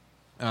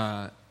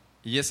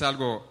 Y es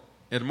algo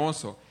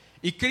hermoso.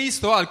 Y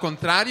Cristo, al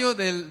contrario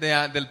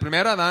del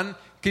primer Adán,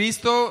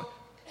 Cristo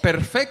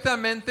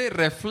perfectamente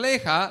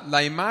refleja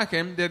la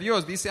imagen de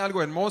Dios. Dice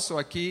algo hermoso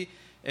aquí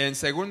en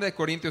 2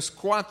 Corintios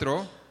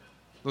 4,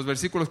 los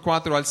versículos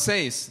 4 al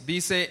 6.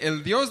 Dice,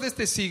 el Dios de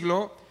este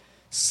siglo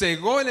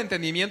cegó el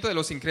entendimiento de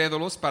los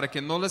incrédulos para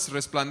que no les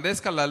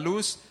resplandezca la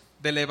luz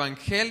del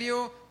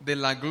evangelio de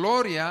la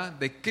gloria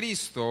de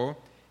Cristo,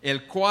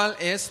 el cual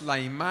es la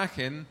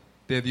imagen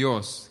de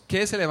Dios.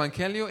 ¿Qué es el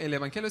evangelio? El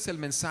evangelio es el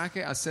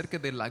mensaje acerca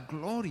de la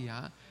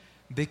gloria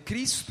de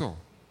Cristo.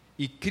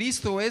 Y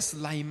Cristo es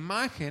la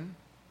imagen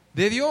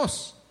de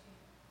Dios.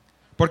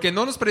 Porque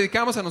no nos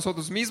predicamos a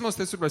nosotros mismos,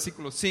 este es el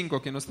versículo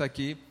 5 que no está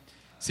aquí,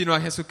 sino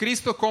a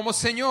Jesucristo como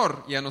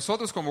Señor y a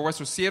nosotros como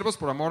vuestros siervos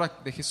por amor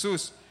de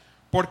Jesús.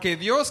 Porque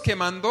Dios que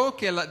mandó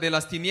que de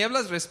las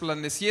tinieblas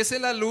resplandeciese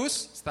la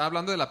luz, está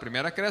hablando de la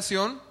primera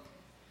creación,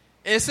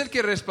 es el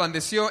que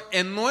resplandeció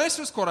en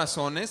nuestros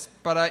corazones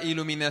para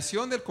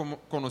iluminación del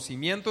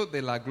conocimiento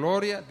de la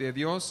gloria de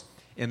Dios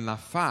en la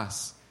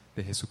faz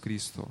de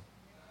Jesucristo.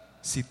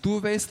 Si tú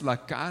ves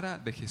la cara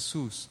de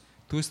Jesús,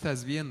 tú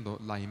estás viendo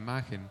la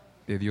imagen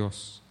de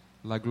Dios,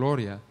 la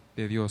gloria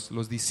de Dios.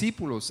 Los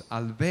discípulos,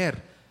 al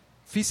ver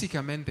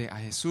físicamente a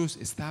Jesús,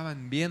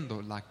 estaban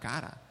viendo la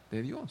cara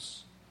de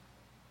Dios.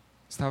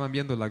 Estaban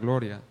viendo la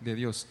gloria de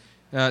Dios.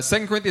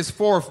 2 Corinthians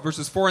 4,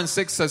 verses 4 and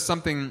 6 says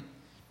something,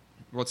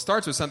 well, it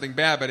starts with something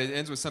bad, but it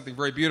ends with something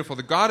very beautiful.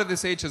 The God of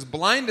this age has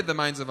blinded the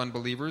minds of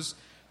unbelievers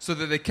so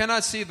that they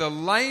cannot see the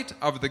light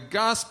of the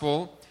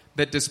gospel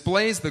that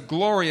displays the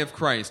glory of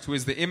Christ, who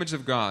is the image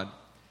of God.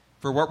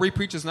 For what we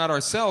preach is not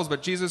ourselves,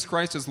 but Jesus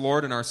Christ as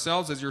Lord, and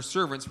ourselves as your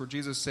servants for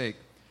Jesus' sake.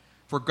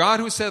 For God,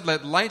 who said,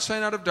 let light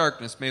shine out of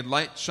darkness, made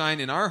light shine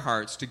in our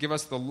hearts to give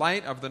us the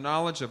light of the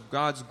knowledge of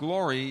God's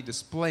glory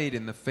displayed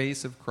in the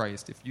face of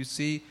Christ. If you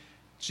see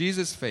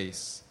Jesus'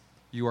 face,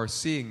 you are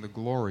seeing the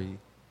glory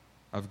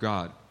of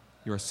God.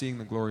 You are seeing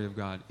the glory of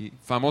God. Y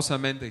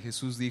famosamente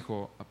Jesús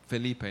dijo a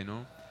Felipe,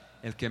 ¿no?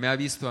 El que me ha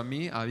visto a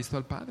mí, ha visto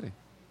al Padre.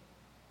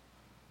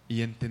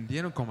 Y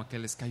entendieron como que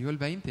les cayó el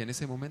 20 en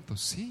ese momento.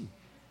 Sí,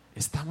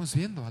 estamos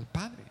viendo al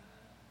Padre.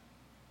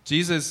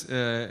 Jesus,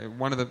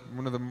 one of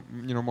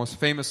the most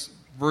famous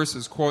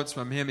verses, quotes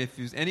from him.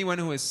 Anyone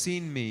who has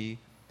seen me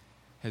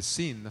has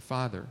seen the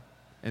Father.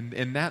 And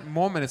in that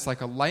moment, it's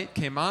like a light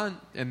came on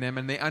in them,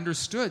 and they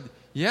understood,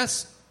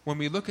 yes, when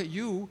we look at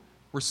you,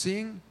 we're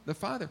seeing the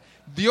Father.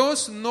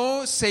 Dios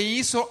no se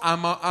hizo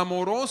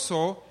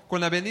amoroso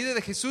con la venida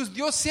de Jesús.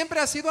 Dios siempre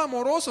ha sido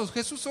amoroso.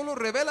 Jesús solo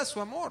revela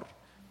su amor.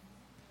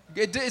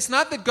 It's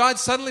not that God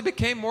suddenly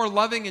became more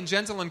loving and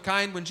gentle and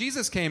kind when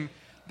Jesus came.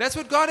 That's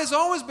what God has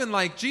always been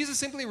like. Jesus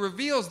simply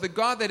reveals the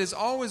God that has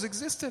always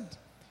existed.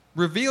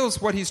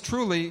 Reveals what he's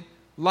truly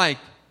like.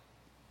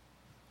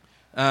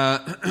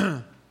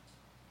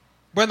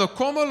 Bueno,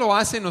 ¿cómo lo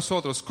hace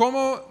nosotros?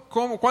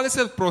 ¿Cuál es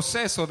el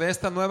proceso de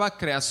esta nueva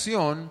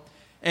creación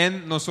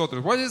en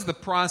nosotros? What is the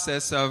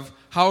process of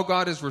how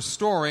God is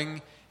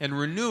restoring and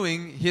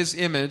renewing his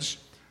image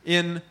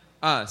in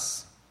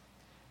us?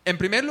 En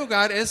primer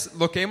lugar, es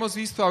lo que hemos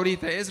visto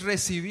ahorita, es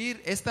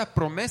recibir esta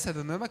promesa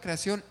de nueva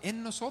creación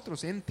en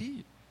nosotros, en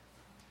ti.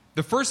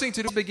 The first thing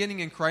to do is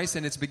beginning in Christ,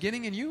 and it's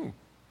beginning in you.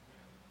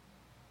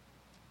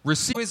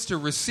 Is to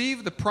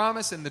receive the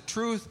promise and the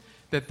truth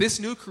that this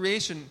new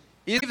creation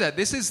is that.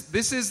 This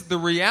is the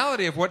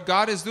reality of what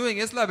God is doing.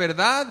 Es la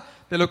verdad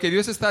de lo que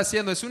Dios está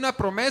haciendo. Es una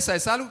promesa,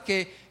 es algo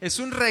que es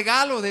un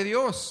regalo de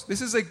Dios.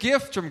 This is a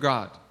gift from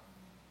God.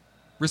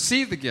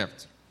 Receive the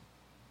gift.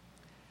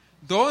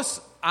 Dos,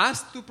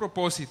 haz tu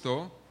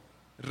propósito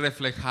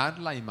reflejar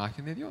la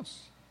imagen de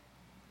Dios.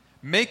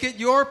 Make it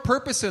your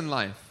purpose in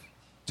life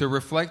to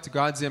reflect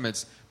God's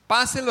image.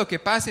 Pase lo que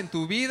pase en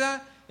tu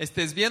vida,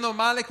 estés bien o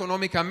mal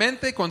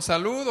económicamente, con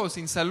salud o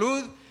sin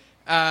salud,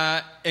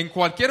 en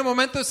cualquier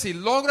momento, si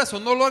logras o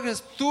no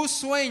logras tus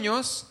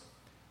sueños,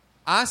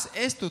 haz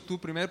esto tu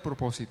primer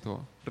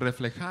propósito,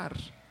 reflejar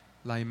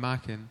la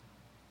imagen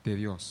de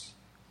Dios.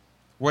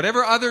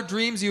 Whatever other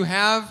dreams you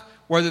have,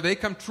 whether they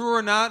come true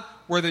or not,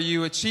 whether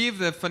you achieve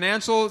the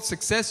financial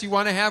success you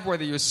want to have,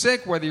 whether you're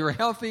sick, whether you're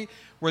healthy,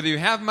 whether you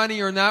have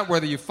money or not,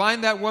 whether you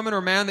find that woman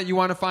or man that you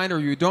want to find or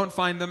you don't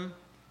find them,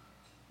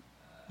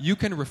 you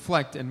can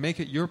reflect and make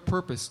it your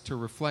purpose to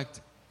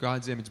reflect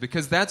God's image,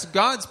 because that's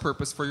God's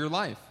purpose for your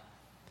life.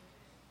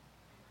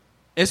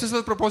 Eso es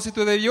el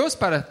propósito de Dios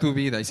para tu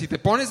vida. Y si te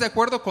pones de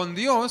acuerdo con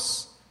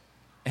Dios,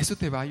 eso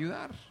te va a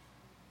ayudar.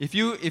 If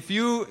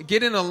you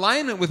get in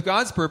alignment with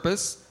God's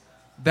purpose,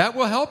 that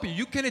will help you.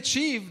 You can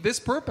achieve this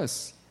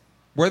purpose,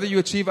 whether you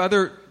achieve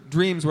other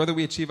dreams, whether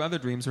we achieve other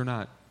dreams or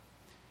not.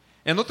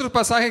 En otro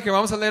pasaje que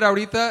vamos a leer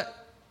ahorita,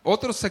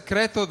 otro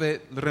secreto de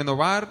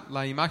renovar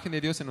la imagen de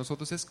Dios en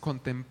nosotros es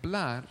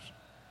contemplar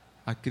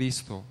a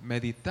Cristo,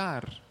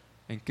 meditar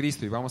en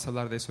Cristo, y vamos a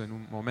hablar de eso en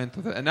un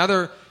momento.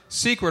 Another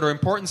secret or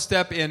important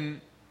step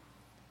in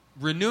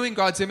renewing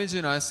God's image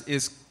in us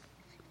is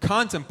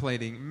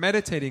contemplating,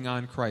 meditating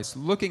on Christ,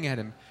 looking at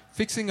Him,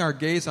 fixing our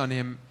gaze on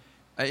Him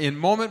in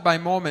moment by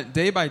moment,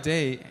 day by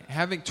day,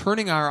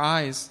 turning our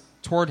eyes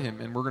toward Him,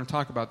 and we're going to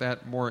talk about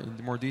that in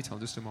more detail in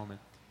just a moment.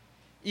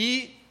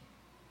 Y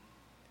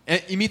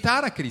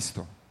imitar a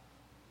Cristo,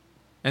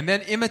 and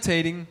then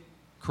imitating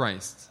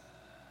Christ.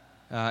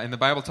 And the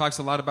Bible talks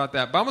a lot about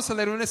that. Vamos a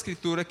leer una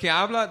escritura que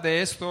habla de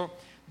esto,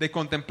 de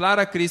contemplar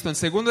a Cristo, en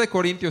 2 de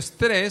Corintios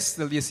 3,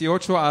 del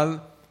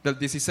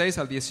 16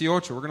 al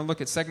 18. We're going to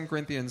look at 2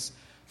 Corinthians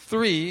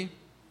 3,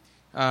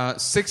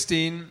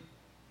 16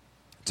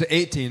 to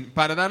 18.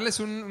 Para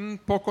darles un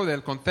poco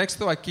del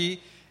contexto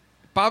aquí,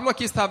 Pablo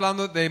aquí está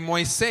hablando de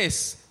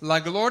Moisés. La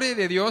gloria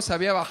de Dios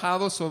había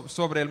bajado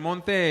sobre el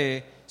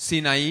monte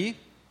Sinaí,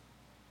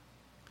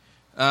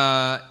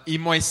 y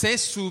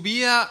Moisés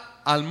subía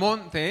al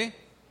monte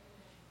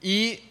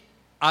y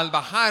al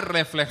bajar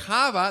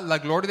reflejaba la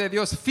gloria de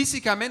Dios.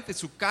 Físicamente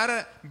su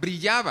cara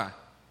brillaba.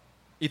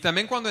 Y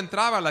también cuando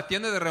entraba a la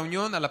tienda de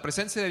reunión, a la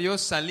presencia de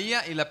Dios,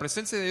 salía y la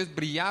presencia de Dios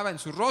brillaba en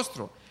su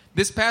rostro.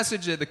 This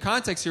passage, the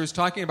context here is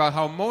talking about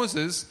how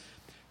Moses,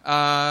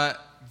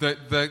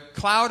 the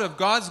cloud of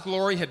God's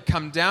glory had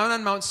come down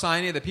on Mount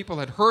Sinai. The people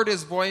had heard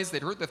his voice.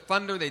 They'd heard the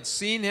thunder. They'd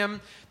seen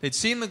him. They'd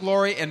seen the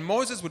glory. And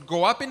Moses would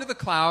go up into the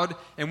cloud.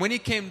 And when he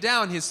came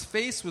down, his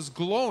face was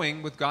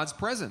glowing with God's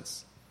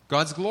presence,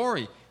 God's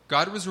glory.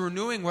 God was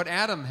renewing what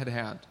Adam had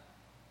had.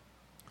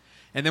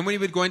 And then when he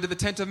would go into the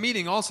tent of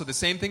meeting also, the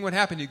same thing would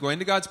happen. He'd go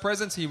into God's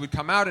presence. He would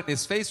come out and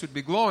his face would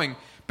be glowing.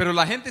 Pero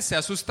la gente se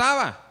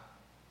asustaba.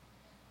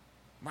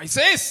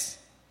 Moisés,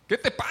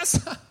 ¿qué te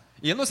pasa?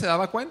 Y él no se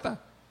daba cuenta.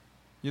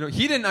 You know,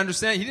 he didn't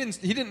understand.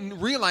 He didn't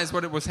realize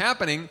what was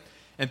happening,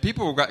 and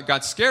people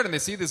got scared. And they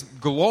see this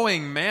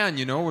glowing man.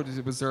 You know,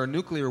 was there a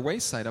nuclear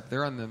waste site up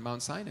there on the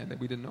Mount Sinai that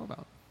we didn't know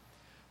about?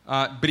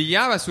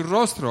 Brillaba su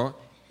rostro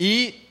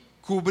y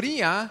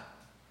cubría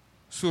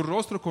su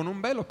rostro con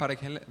un velo para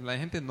que la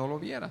gente no lo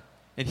viera.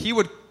 And he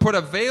would put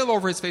a veil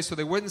over his face so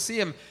they wouldn't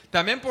see him.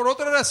 También por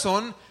otra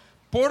razón,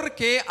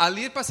 porque al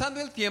ir pasando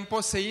el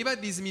tiempo se iba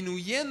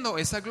disminuyendo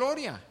esa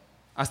gloria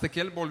hasta que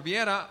él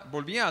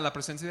volvía a la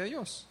presencia de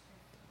Dios.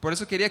 Por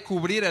eso quería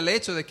cubrir el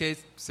hecho de que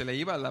se le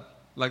iba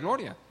la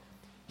gloria.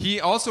 He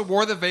also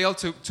wore the veil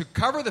to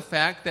cover the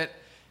fact that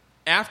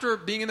after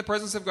being in the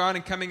presence of God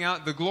and coming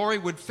out, the glory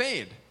would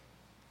fade.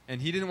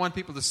 And he didn't want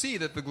people to see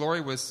that the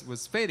glory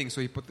was fading,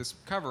 so he put this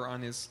cover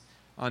on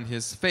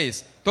his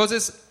face.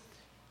 Entonces,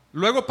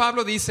 luego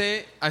Pablo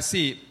dice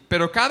así,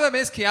 pero cada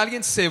vez que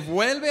alguien se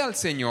vuelve al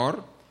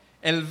Señor,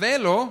 el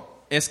velo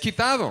es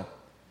quitado.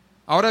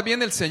 Ahora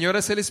bien, el Señor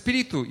es el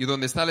Espíritu, y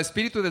donde está el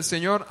Espíritu del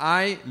Señor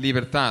hay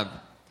libertad.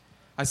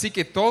 Así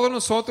que todos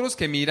nosotros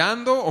que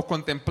mirando o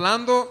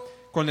contemplando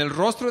con el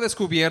rostro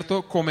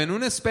descubierto, como en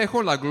un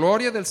espejo, la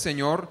gloria del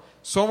Señor,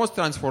 somos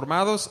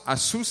transformados a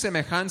su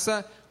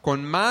semejanza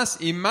con más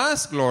y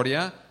más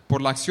gloria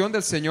por la acción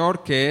del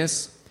Señor que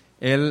es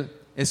el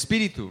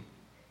Espíritu.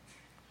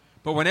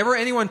 But whenever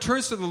anyone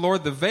turns to the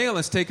Lord, the veil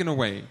is taken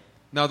away.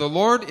 Now the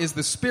Lord is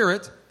the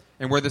Spirit,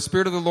 and where the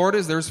Spirit of the Lord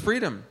is, there is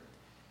freedom.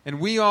 And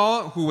we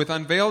all, who with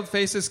unveiled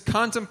faces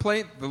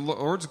contemplate the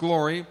Lord's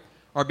glory,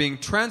 are being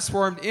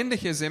transformed into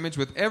His image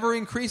with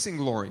ever-increasing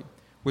glory,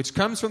 which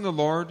comes from the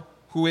Lord,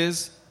 who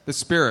is the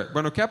Spirit.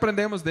 Bueno, ¿qué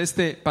aprendemos de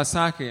este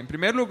pasaje? En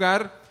primer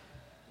lugar,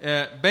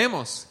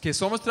 vemos que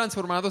somos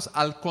transformados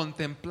al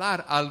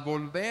contemplar, al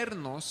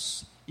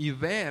volvernos y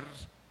ver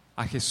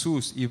a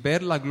Jesús y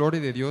ver la gloria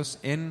de Dios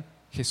en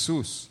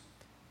Jesús.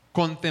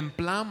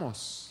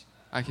 Contemplamos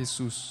a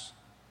Jesús.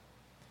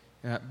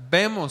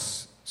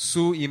 Vemos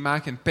su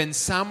imagen,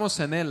 pensamos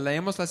en Él,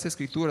 leemos las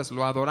Escrituras,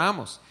 lo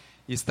adoramos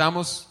y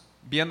estamos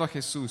viendo a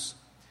Jesús.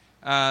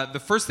 The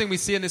first thing we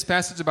see in this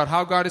passage about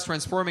how God is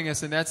transforming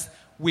us, and that's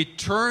we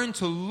turn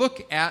to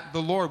look at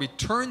the Lord. We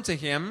turn to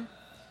Him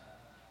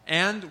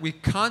and we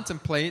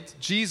contemplate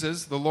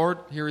Jesus, the Lord,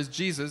 here is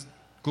Jesus,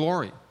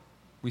 glory.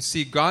 We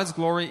see God's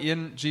glory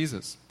in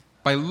Jesus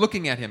by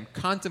looking at Him,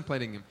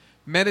 contemplating Him,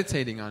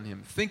 meditating on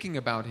Him, thinking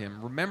about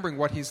Him, remembering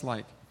what He's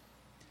like.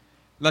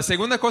 La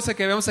segunda cosa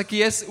que vemos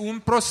aquí es un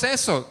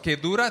proceso que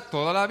dura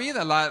toda la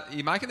vida. La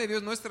imagen de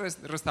Dios no es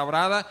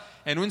restaurada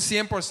en un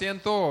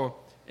 100%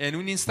 en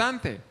un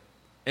instante.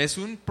 Es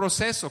un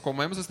proceso,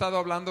 como hemos estado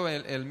hablando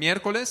el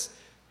miércoles,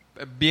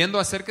 viendo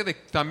acerca de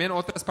también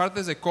otras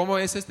partes de cómo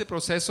es este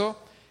proceso,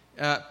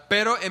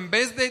 pero en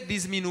vez de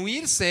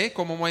disminuirse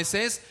como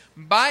Moisés,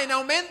 va en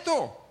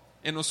aumento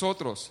en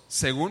nosotros,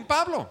 según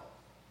Pablo.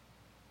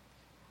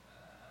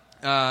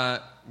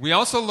 We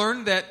also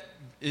learned that,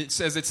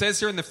 as it says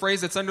here in the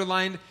phrase that's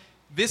underlined,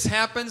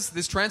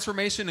 this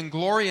transformation and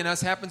glory in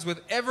us happens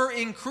with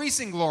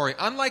ever-increasing glory.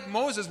 Unlike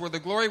Moses, where the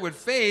glory would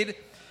fade,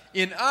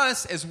 in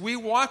us, as we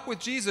walk with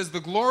Jesus, the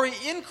glory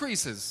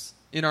increases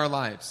in our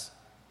lives.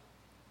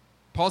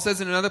 Paul says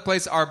in another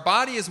place, our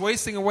body is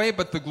wasting away,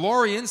 but the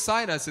glory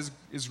inside us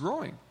is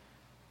growing.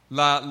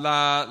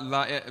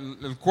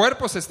 El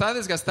cuerpo se está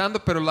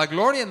desgastando, pero la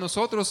gloria en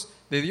nosotros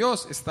de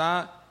Dios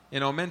está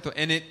en aumento.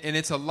 And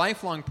it's a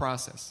lifelong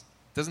process.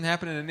 It doesn't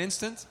happen in an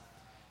instant.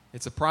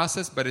 It's a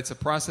process, but it's a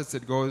process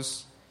that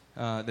goes,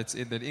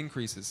 that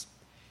increases.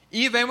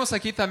 Y vemos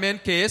aquí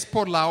también que es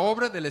por la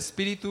obra del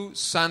Espíritu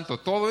Santo.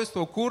 Todo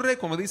esto ocurre,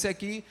 como dice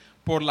aquí,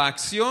 por la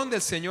acción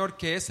del Señor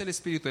que es el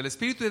Espíritu. El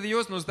Espíritu de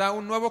Dios nos da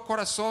un nuevo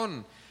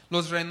corazón,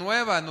 nos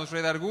renueva, nos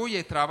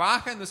redarguye,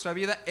 trabaja en nuestra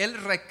vida. Él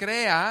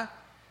recrea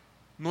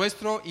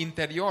nuestro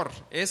interior.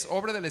 Es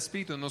obra del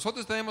Espíritu.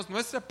 Nosotros tenemos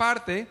nuestra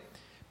parte,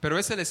 pero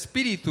es el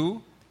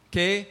Espíritu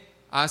que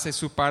hace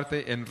su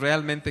parte en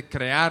realmente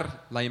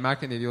crear la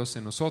imagen de Dios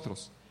en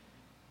nosotros.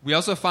 We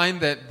also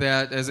find that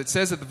as it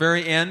says at the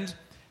very end,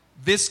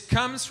 this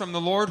comes from the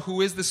Lord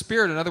who is the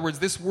Spirit. In other words,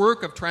 this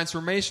work of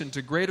transformation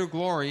to greater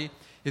glory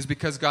is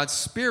because God's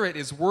Spirit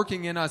is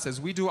working in us.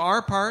 As we do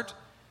our part,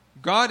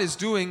 God is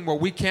doing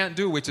what we can't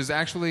do, which is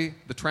actually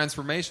the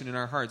transformation in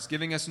our hearts,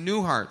 giving us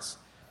new hearts,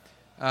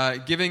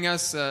 giving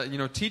us,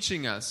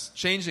 teaching us,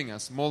 changing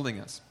us, molding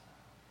us.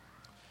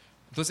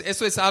 Entonces,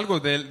 eso es algo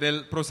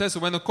del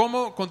proceso. Bueno,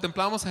 ¿cómo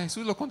contemplamos a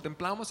Jesús? Lo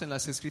contemplamos en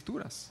las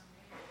Escrituras.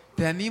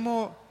 Te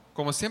animo,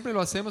 como siempre lo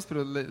hacemos,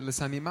 pero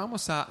les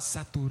animamos a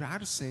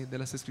saturarse de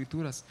las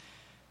Escrituras.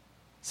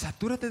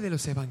 Satúrate de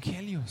los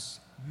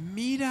Evangelios.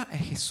 Mira a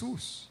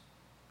Jesús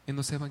en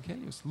los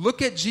Evangelios.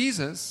 Look at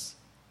Jesus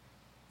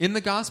in the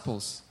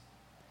Gospels.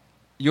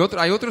 Y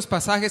hay otros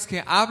pasajes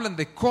que hablan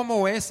de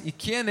cómo es y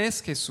quién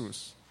es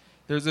Jesús.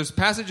 There's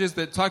passages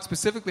that talk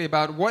specifically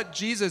about what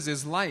Jesus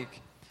is like.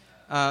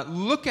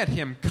 Look at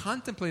Him,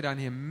 contemplate on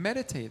Him,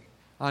 meditate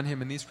on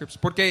Him in these scriptures.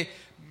 Porque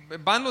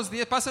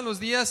pasan los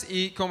días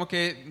y como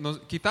que nos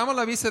quitamos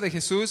la vista de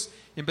Jesús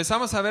y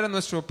empezamos a ver a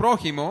nuestro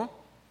prójimo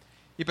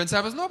y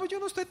pensamos, no, pues yo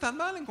no estoy tan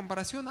mal en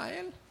comparación a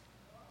él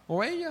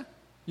o ella.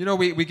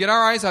 We get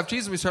our eyes off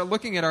Jesus, we start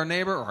looking at our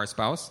neighbor or our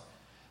spouse,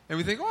 and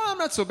we think, oh, I'm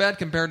not so bad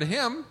compared to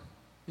him.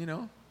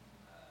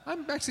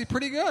 I'm actually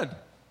pretty good.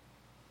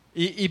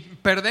 Y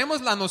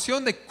perdemos la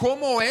noción de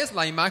cómo es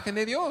la imagen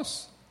de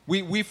Dios.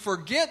 We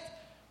forget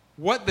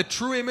what the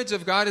true image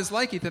of God is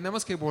like y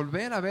tenemos que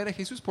volver a ver a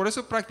Jesús. Por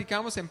eso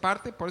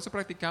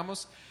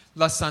practicamos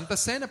la Santa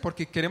Cena,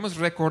 porque queremos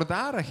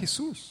recordar a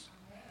Jesús,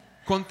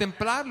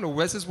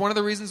 contemplarlo. This is one of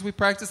the reasons we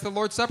practice the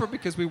Lord's Supper,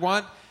 because we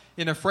want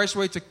in a fresh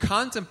way to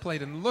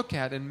contemplate and look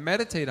at and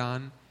meditate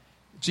on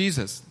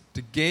Jesus,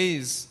 to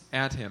gaze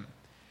at Him.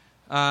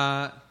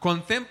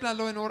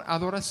 Contémplalo en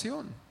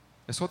adoración.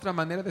 Es otra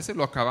manera de decirlo,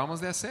 lo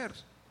acabamos de hacer.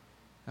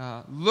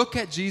 Look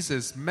at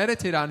Jesus,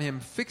 meditate on him,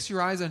 fix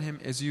your eyes on him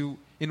as you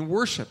in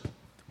worship.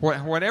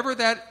 Whatever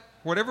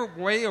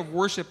way of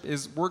worship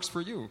works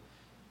for you.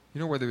 You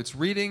know, whether it's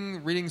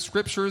reading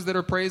scriptures that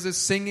are praises,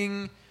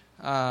 singing,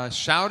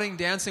 shouting,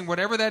 dancing,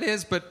 whatever that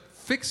is, but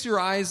fix your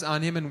eyes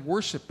on him and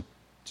worship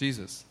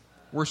Jesus.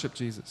 Worship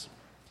Jesus.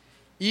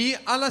 Y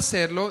al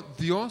hacerlo,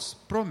 Dios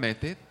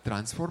promete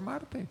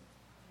transformarte.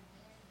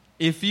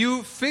 If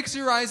you fix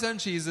your eyes on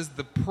Jesus,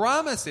 the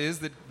promise is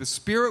that the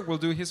Spirit will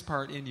do his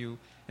part in you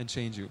and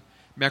change you.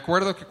 Me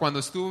acuerdo que cuando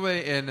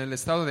estuve en el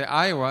estado de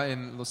Iowa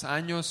en los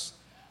años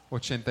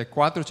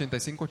 84,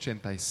 85,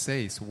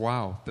 86.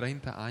 Wow,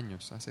 30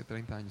 años, hace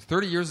 30 años.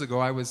 30 years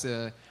ago, I was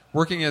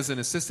working as an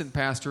assistant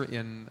pastor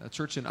in a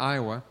church in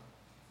Iowa,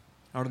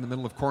 out in the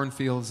middle of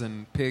cornfields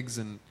and pigs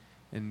and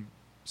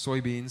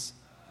soybeans.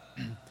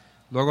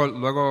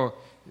 Luego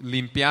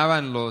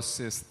limpiaban los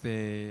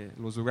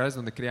lugares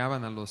donde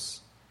criaban a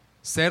los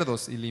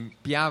cerdos y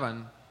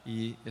limpiaban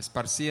y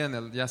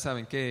esparcían, ya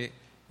saben qué,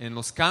 en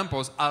los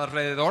campos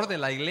alrededor de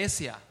la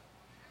iglesia.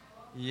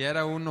 Y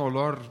era un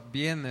olor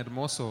bien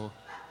hermoso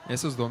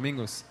esos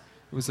domingos.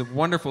 It was a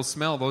wonderful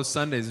smell those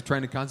Sundays,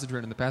 trying to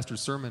concentrate on the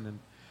pastor's sermon, and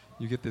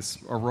you get this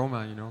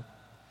aroma, you know.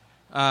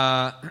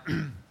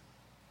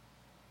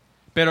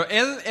 Pero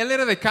él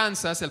era de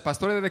Kansas, el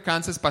pastor era de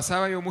Kansas,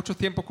 pasaba yo mucho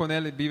tiempo con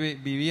él,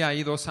 vivía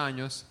ahí 2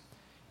 años,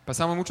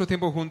 pasamos mucho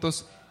tiempo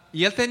juntos,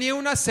 y él tenía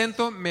un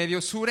acento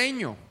medio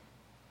sureño,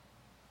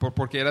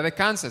 porque era de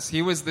Kansas.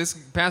 This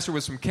pastor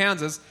was from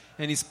Kansas,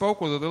 and he spoke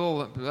with a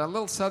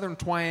little southern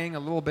twang, a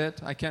little bit.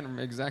 I can't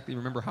exactly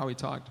remember how he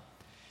talked.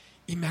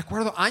 Y me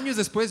acuerdo, años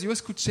después, yo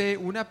escuché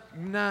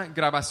una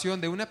grabación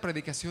de una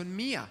predicación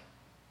mía,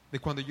 de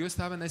cuando yo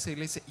estaba en esa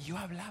iglesia, y yo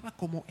hablaba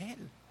como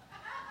él.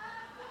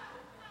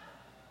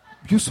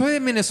 Yo soy de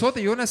Minnesota,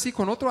 yo nací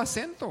con otro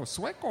acento,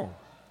 sueco.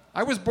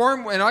 I was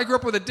born, and I grew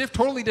up with a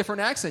totally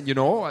different accent, you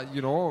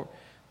know,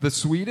 the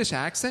Swedish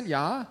accent,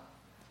 yeah.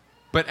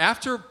 But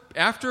after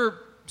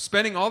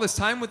spending all this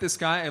time with this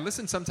guy, I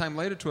listened sometime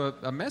later to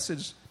a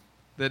message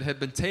that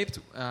had been taped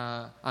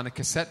on a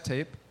cassette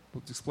tape.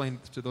 We'll explain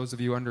to those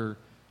of you under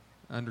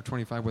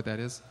 25 what that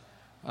is.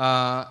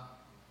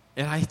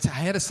 And I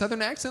had a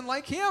southern accent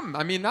like him.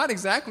 I mean, not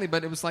exactly,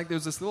 but it was like there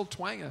was this little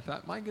twang. I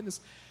thought, my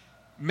goodness,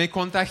 me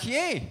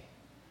contagié.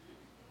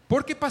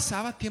 Porque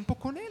pasaba tiempo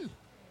con él.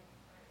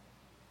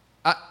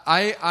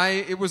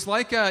 It was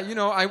like,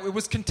 it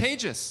was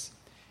contagious.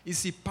 Y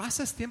si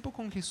pasas tiempo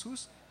con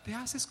Jesús, te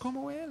haces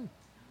como él.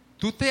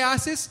 Tú te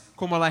haces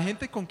como la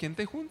gente con quien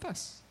te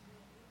juntas.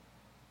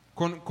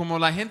 Como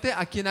la gente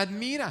a quien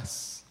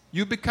admiras.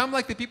 You become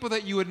like the people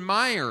that you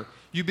admire.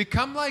 You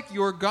become like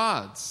your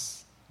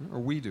gods. Or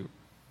we do.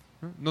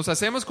 Nos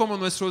hacemos como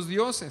nuestros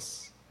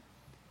dioses.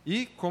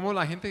 Y como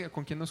la gente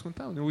con quien nos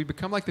juntamos. We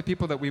become like the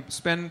people that we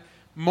spend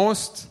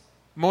most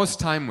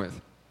time with.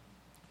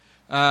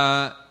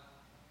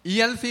 Y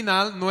al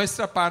final,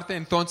 nuestra parte,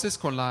 entonces,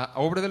 con la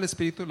obra del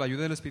Espíritu, la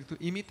ayuda del Espíritu,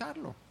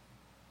 imitarlo.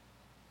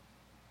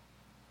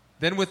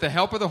 Then with the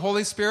help of the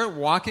Holy Spirit,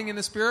 walking in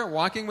the Spirit,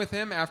 walking with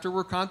Him, after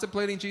we're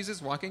contemplating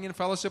Jesus, walking in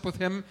fellowship with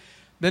Him,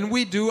 then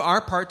we do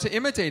our part to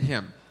imitate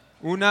Him.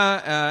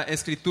 Una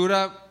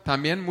escritura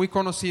también muy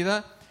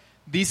conocida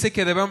dice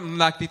que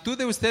la actitud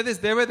de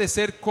ustedes debe de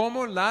ser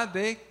como la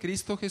de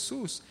Cristo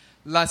Jesús.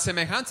 La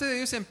semejanza de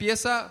Dios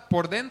empieza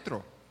por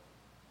dentro,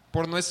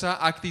 por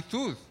nuestra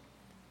actitud.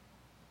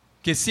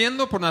 Que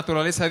siendo por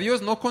naturaleza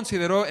Dios, no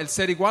consideró el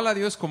ser igual a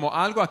Dios como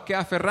algo a que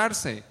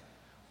aferrarse.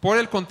 Por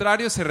el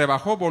contrario, se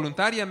rebajó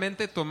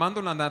voluntariamente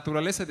tomando la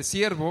naturaleza de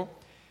siervo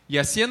y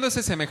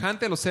haciéndose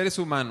semejante a los seres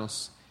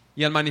humanos.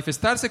 Y al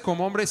manifestarse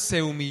como hombre,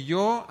 se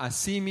humilló a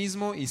sí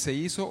mismo y se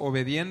hizo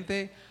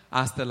obediente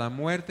hasta la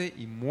muerte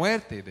y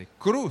muerte de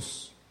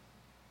cruz.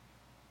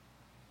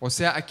 O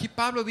sea, aquí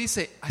Pablo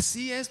dice,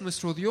 así es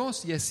nuestro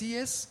Dios y así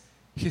es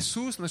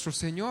Jesús, nuestro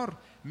Señor.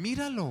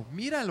 Míralo,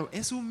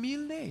 es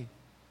humilde.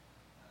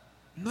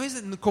 No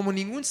es como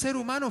ningún ser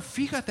humano,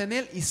 fíjate en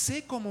Él y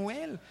sé como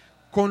Él,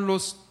 con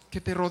los que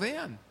te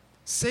rodean.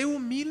 Sé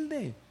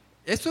humilde.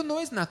 Esto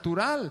no es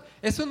natural.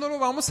 Esto no lo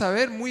vamos a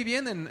ver muy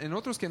bien en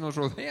otros que nos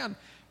rodean,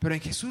 pero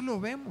en Jesús lo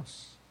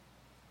vemos.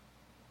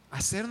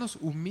 Hacernos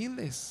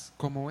humildes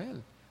como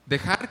Él.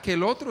 Dejar que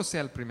el otro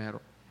sea el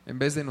primero, en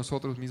vez de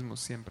nosotros mismos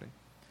siempre.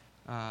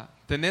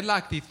 Tener la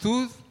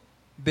actitud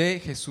de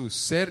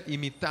Jesús,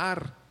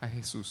 imitar a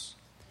Jesús.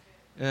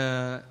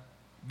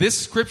 This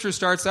scripture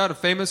starts out, a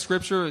famous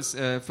scripture, is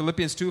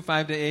Philippians 2,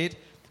 5-8.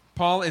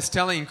 Paul is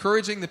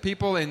encouraging the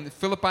people in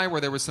Philippi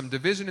where there was some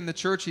division in the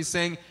church. He's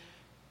saying,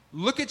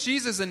 look at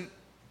Jesus and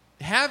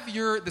have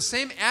the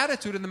same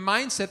attitude and the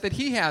mindset that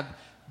he had.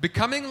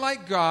 Becoming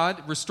like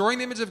God, restoring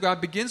the image of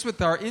God, begins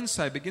with our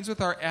insight, begins with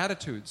our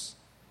attitudes.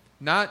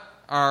 Not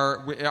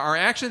our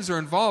actions are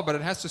involved, but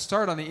it has to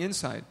start on the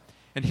inside.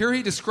 And here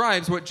he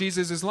describes what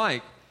Jesus is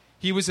like.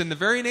 He was in the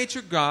very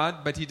nature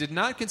God, but he did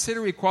not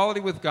consider equality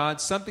with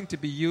God something to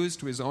be used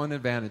to his own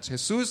advantage.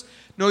 Jesús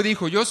no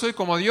dijo, yo soy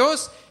como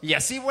Dios y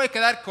así voy a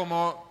quedar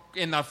como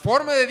en la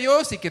forma de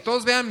Dios y que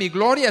todos vean mi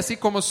gloria así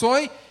como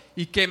soy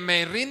y que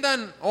me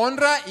rindan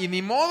honra y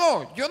ni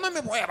modo. Yo no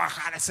me voy a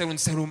bajar a ser un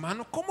ser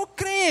humano. ¿Cómo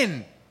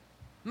creen?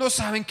 ¿No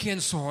saben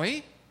quién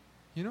soy?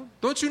 You know?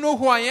 Don't you know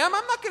who I am?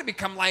 I'm not going to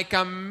become like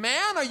a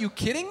man. Are you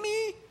kidding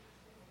me?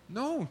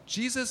 No,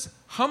 Jesus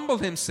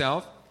humbled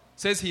himself,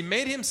 says he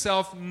made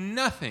himself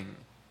nothing,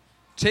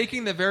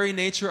 taking the very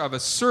nature of a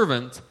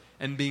servant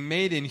and being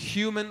made in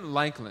human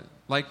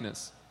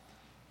likeness.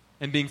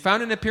 And being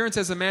found in appearance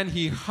as a man,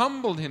 he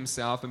humbled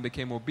himself and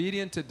became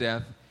obedient to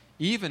death,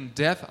 even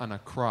death on a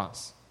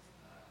cross.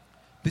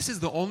 This is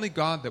the only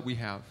God that we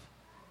have.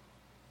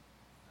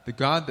 The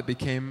God that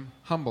became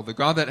humble. The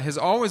God that has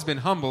always been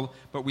humble,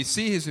 but we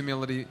see his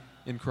humility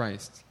in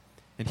Christ.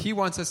 And he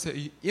wants us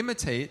to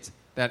imitate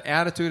that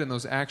attitude and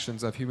those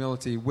actions of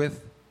humility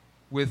with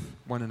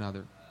one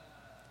another.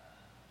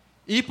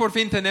 Y por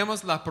fin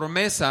tenemos la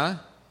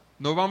promesa.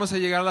 No vamos a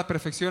llegar a la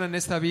perfección en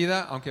esta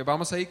vida, aunque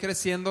vamos a ir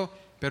creciendo,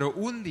 pero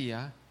un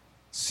día,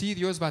 sí,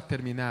 Dios va a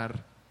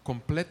terminar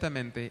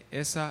completamente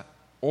esa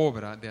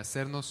obra de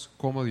hacernos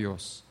como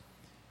Dios.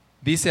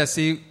 Dice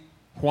así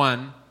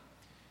Juan,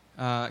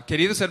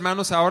 queridos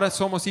hermanos, ahora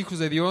somos hijos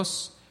de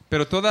Dios,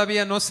 pero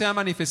todavía no se ha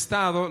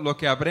manifestado lo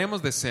que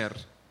habremos de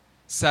ser.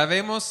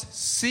 Sabemos,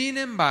 sin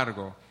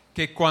embargo,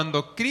 que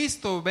cuando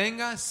Cristo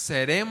venga,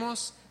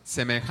 seremos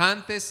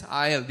semejantes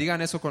a Él.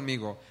 Digan eso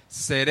conmigo.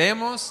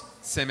 Seremos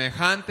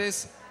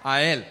semejantes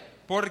a Él.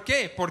 ¿Por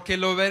qué? Porque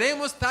lo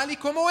veremos tal y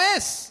como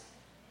es.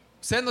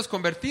 O sea, nos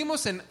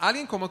convertimos en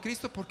alguien como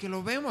Cristo porque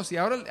lo vemos y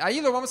ahora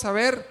ahí lo vamos a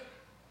ver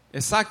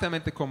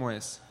exactamente como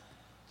es.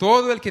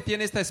 Todo el que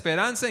tiene esta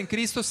esperanza en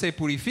Cristo se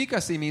purifica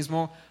a sí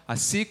mismo,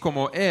 así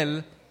como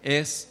Él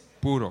es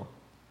puro.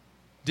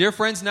 Dear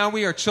friends, now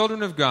we are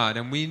children of God,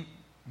 and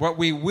what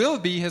we will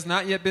be has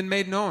not yet been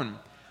made known.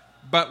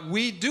 But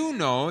we do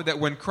know that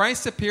when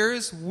Christ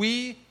appears,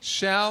 we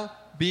shall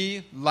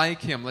be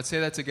like Him. Let's say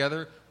that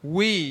together.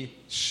 We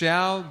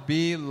shall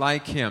be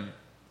like Him.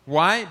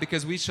 Why?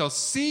 Because we shall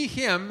see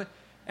Him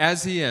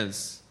as He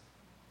is.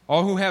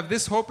 All who have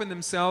this hope in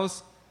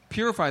themselves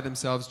purify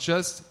themselves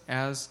just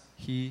as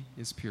He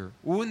is pure.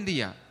 Un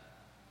día,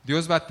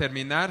 Dios va a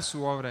terminar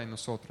su obra en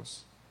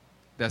nosotros,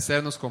 de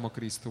hacernos como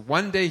Cristo.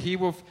 One day He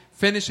will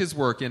finish His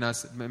work in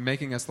us,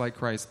 making us like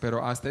Christ.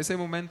 Pero hasta ese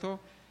momento,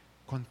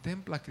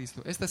 contempla a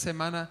Cristo. Esta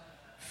semana,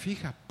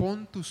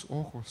 pon tus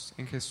ojos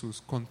en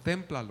Jesús,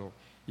 contémplalo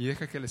y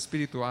deja que el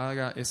Espíritu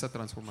haga esa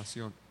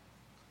transformación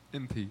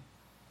en ti.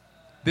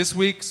 This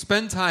week,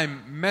 spend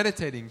time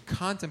meditating,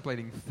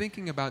 contemplating,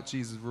 thinking about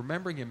Jesus,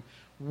 remembering Him,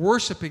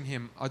 worshiping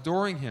Him,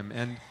 adoring Him,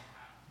 and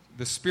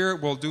the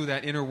Spirit will do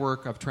that inner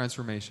work of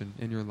transformation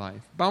in your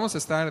life. Vamos a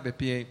estar de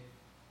pie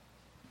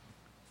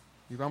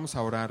y vamos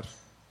a orar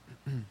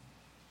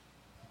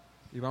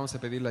y vamos a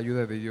pedir la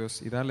ayuda de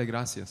Dios y darle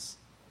gracias.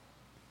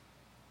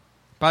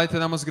 Padre, te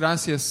damos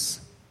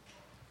gracias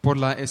por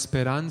la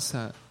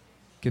esperanza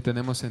que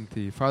tenemos en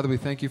ti. Father, we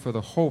thank you for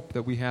the hope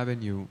that we have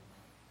in you.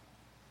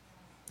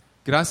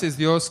 Gracias,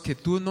 Dios, que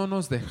tú no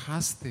nos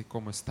dejaste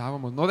como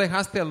estábamos. No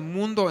dejaste al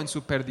mundo en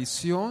su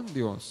perdición,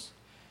 Dios.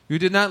 You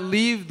did not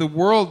leave the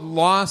world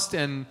lost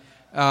and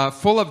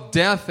full of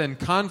death and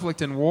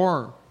conflict and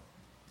war.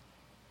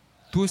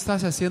 Tú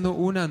estás haciendo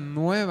una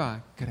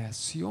nueva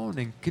creación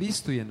en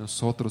Cristo y en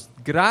nosotros.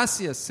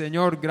 Gracias,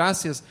 Señor,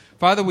 gracias.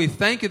 Father, we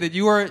thank you that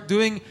you are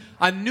doing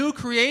a new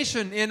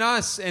creation in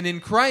us and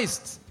in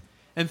Christ.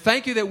 And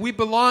thank you that we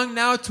belong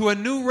now to a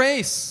new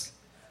race.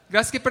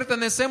 Gracias que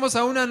pertenecemos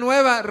a una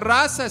nueva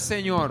raza,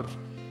 Señor.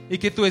 Y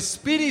que tu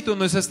Espíritu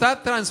nos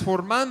está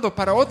transformando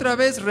para otra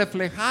vez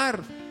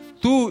reflejar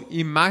tu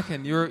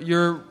imagen.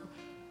 You're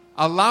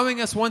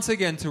allowing us once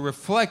again to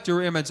reflect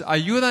your image.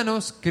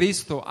 Ayúdanos,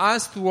 Cristo.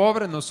 Haz tu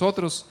obra en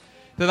nosotros.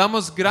 Te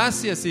damos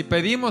gracias y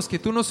pedimos que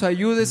tú nos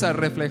ayudes a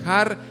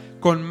reflejar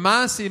con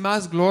más y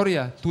más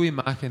gloria tu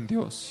imagen,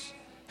 Dios.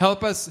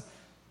 Help us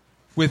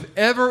with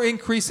ever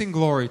increasing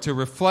glory to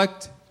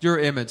reflect your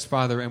image,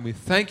 Father. And we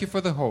thank you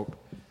for the hope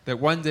that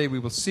one day we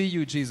will see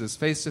you, Jesus,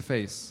 face to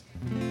face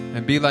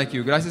and be like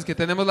you. Gracias que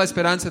tenemos la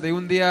esperanza de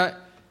un día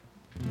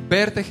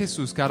verte,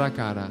 Jesús, cara a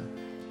cara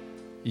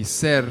y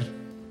ser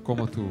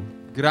como tú.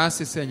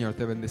 Gracias, Señor.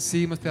 Te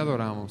bendecimos, te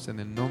adoramos en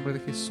el nombre de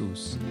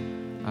Jesús.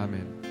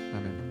 Amén.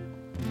 Amén.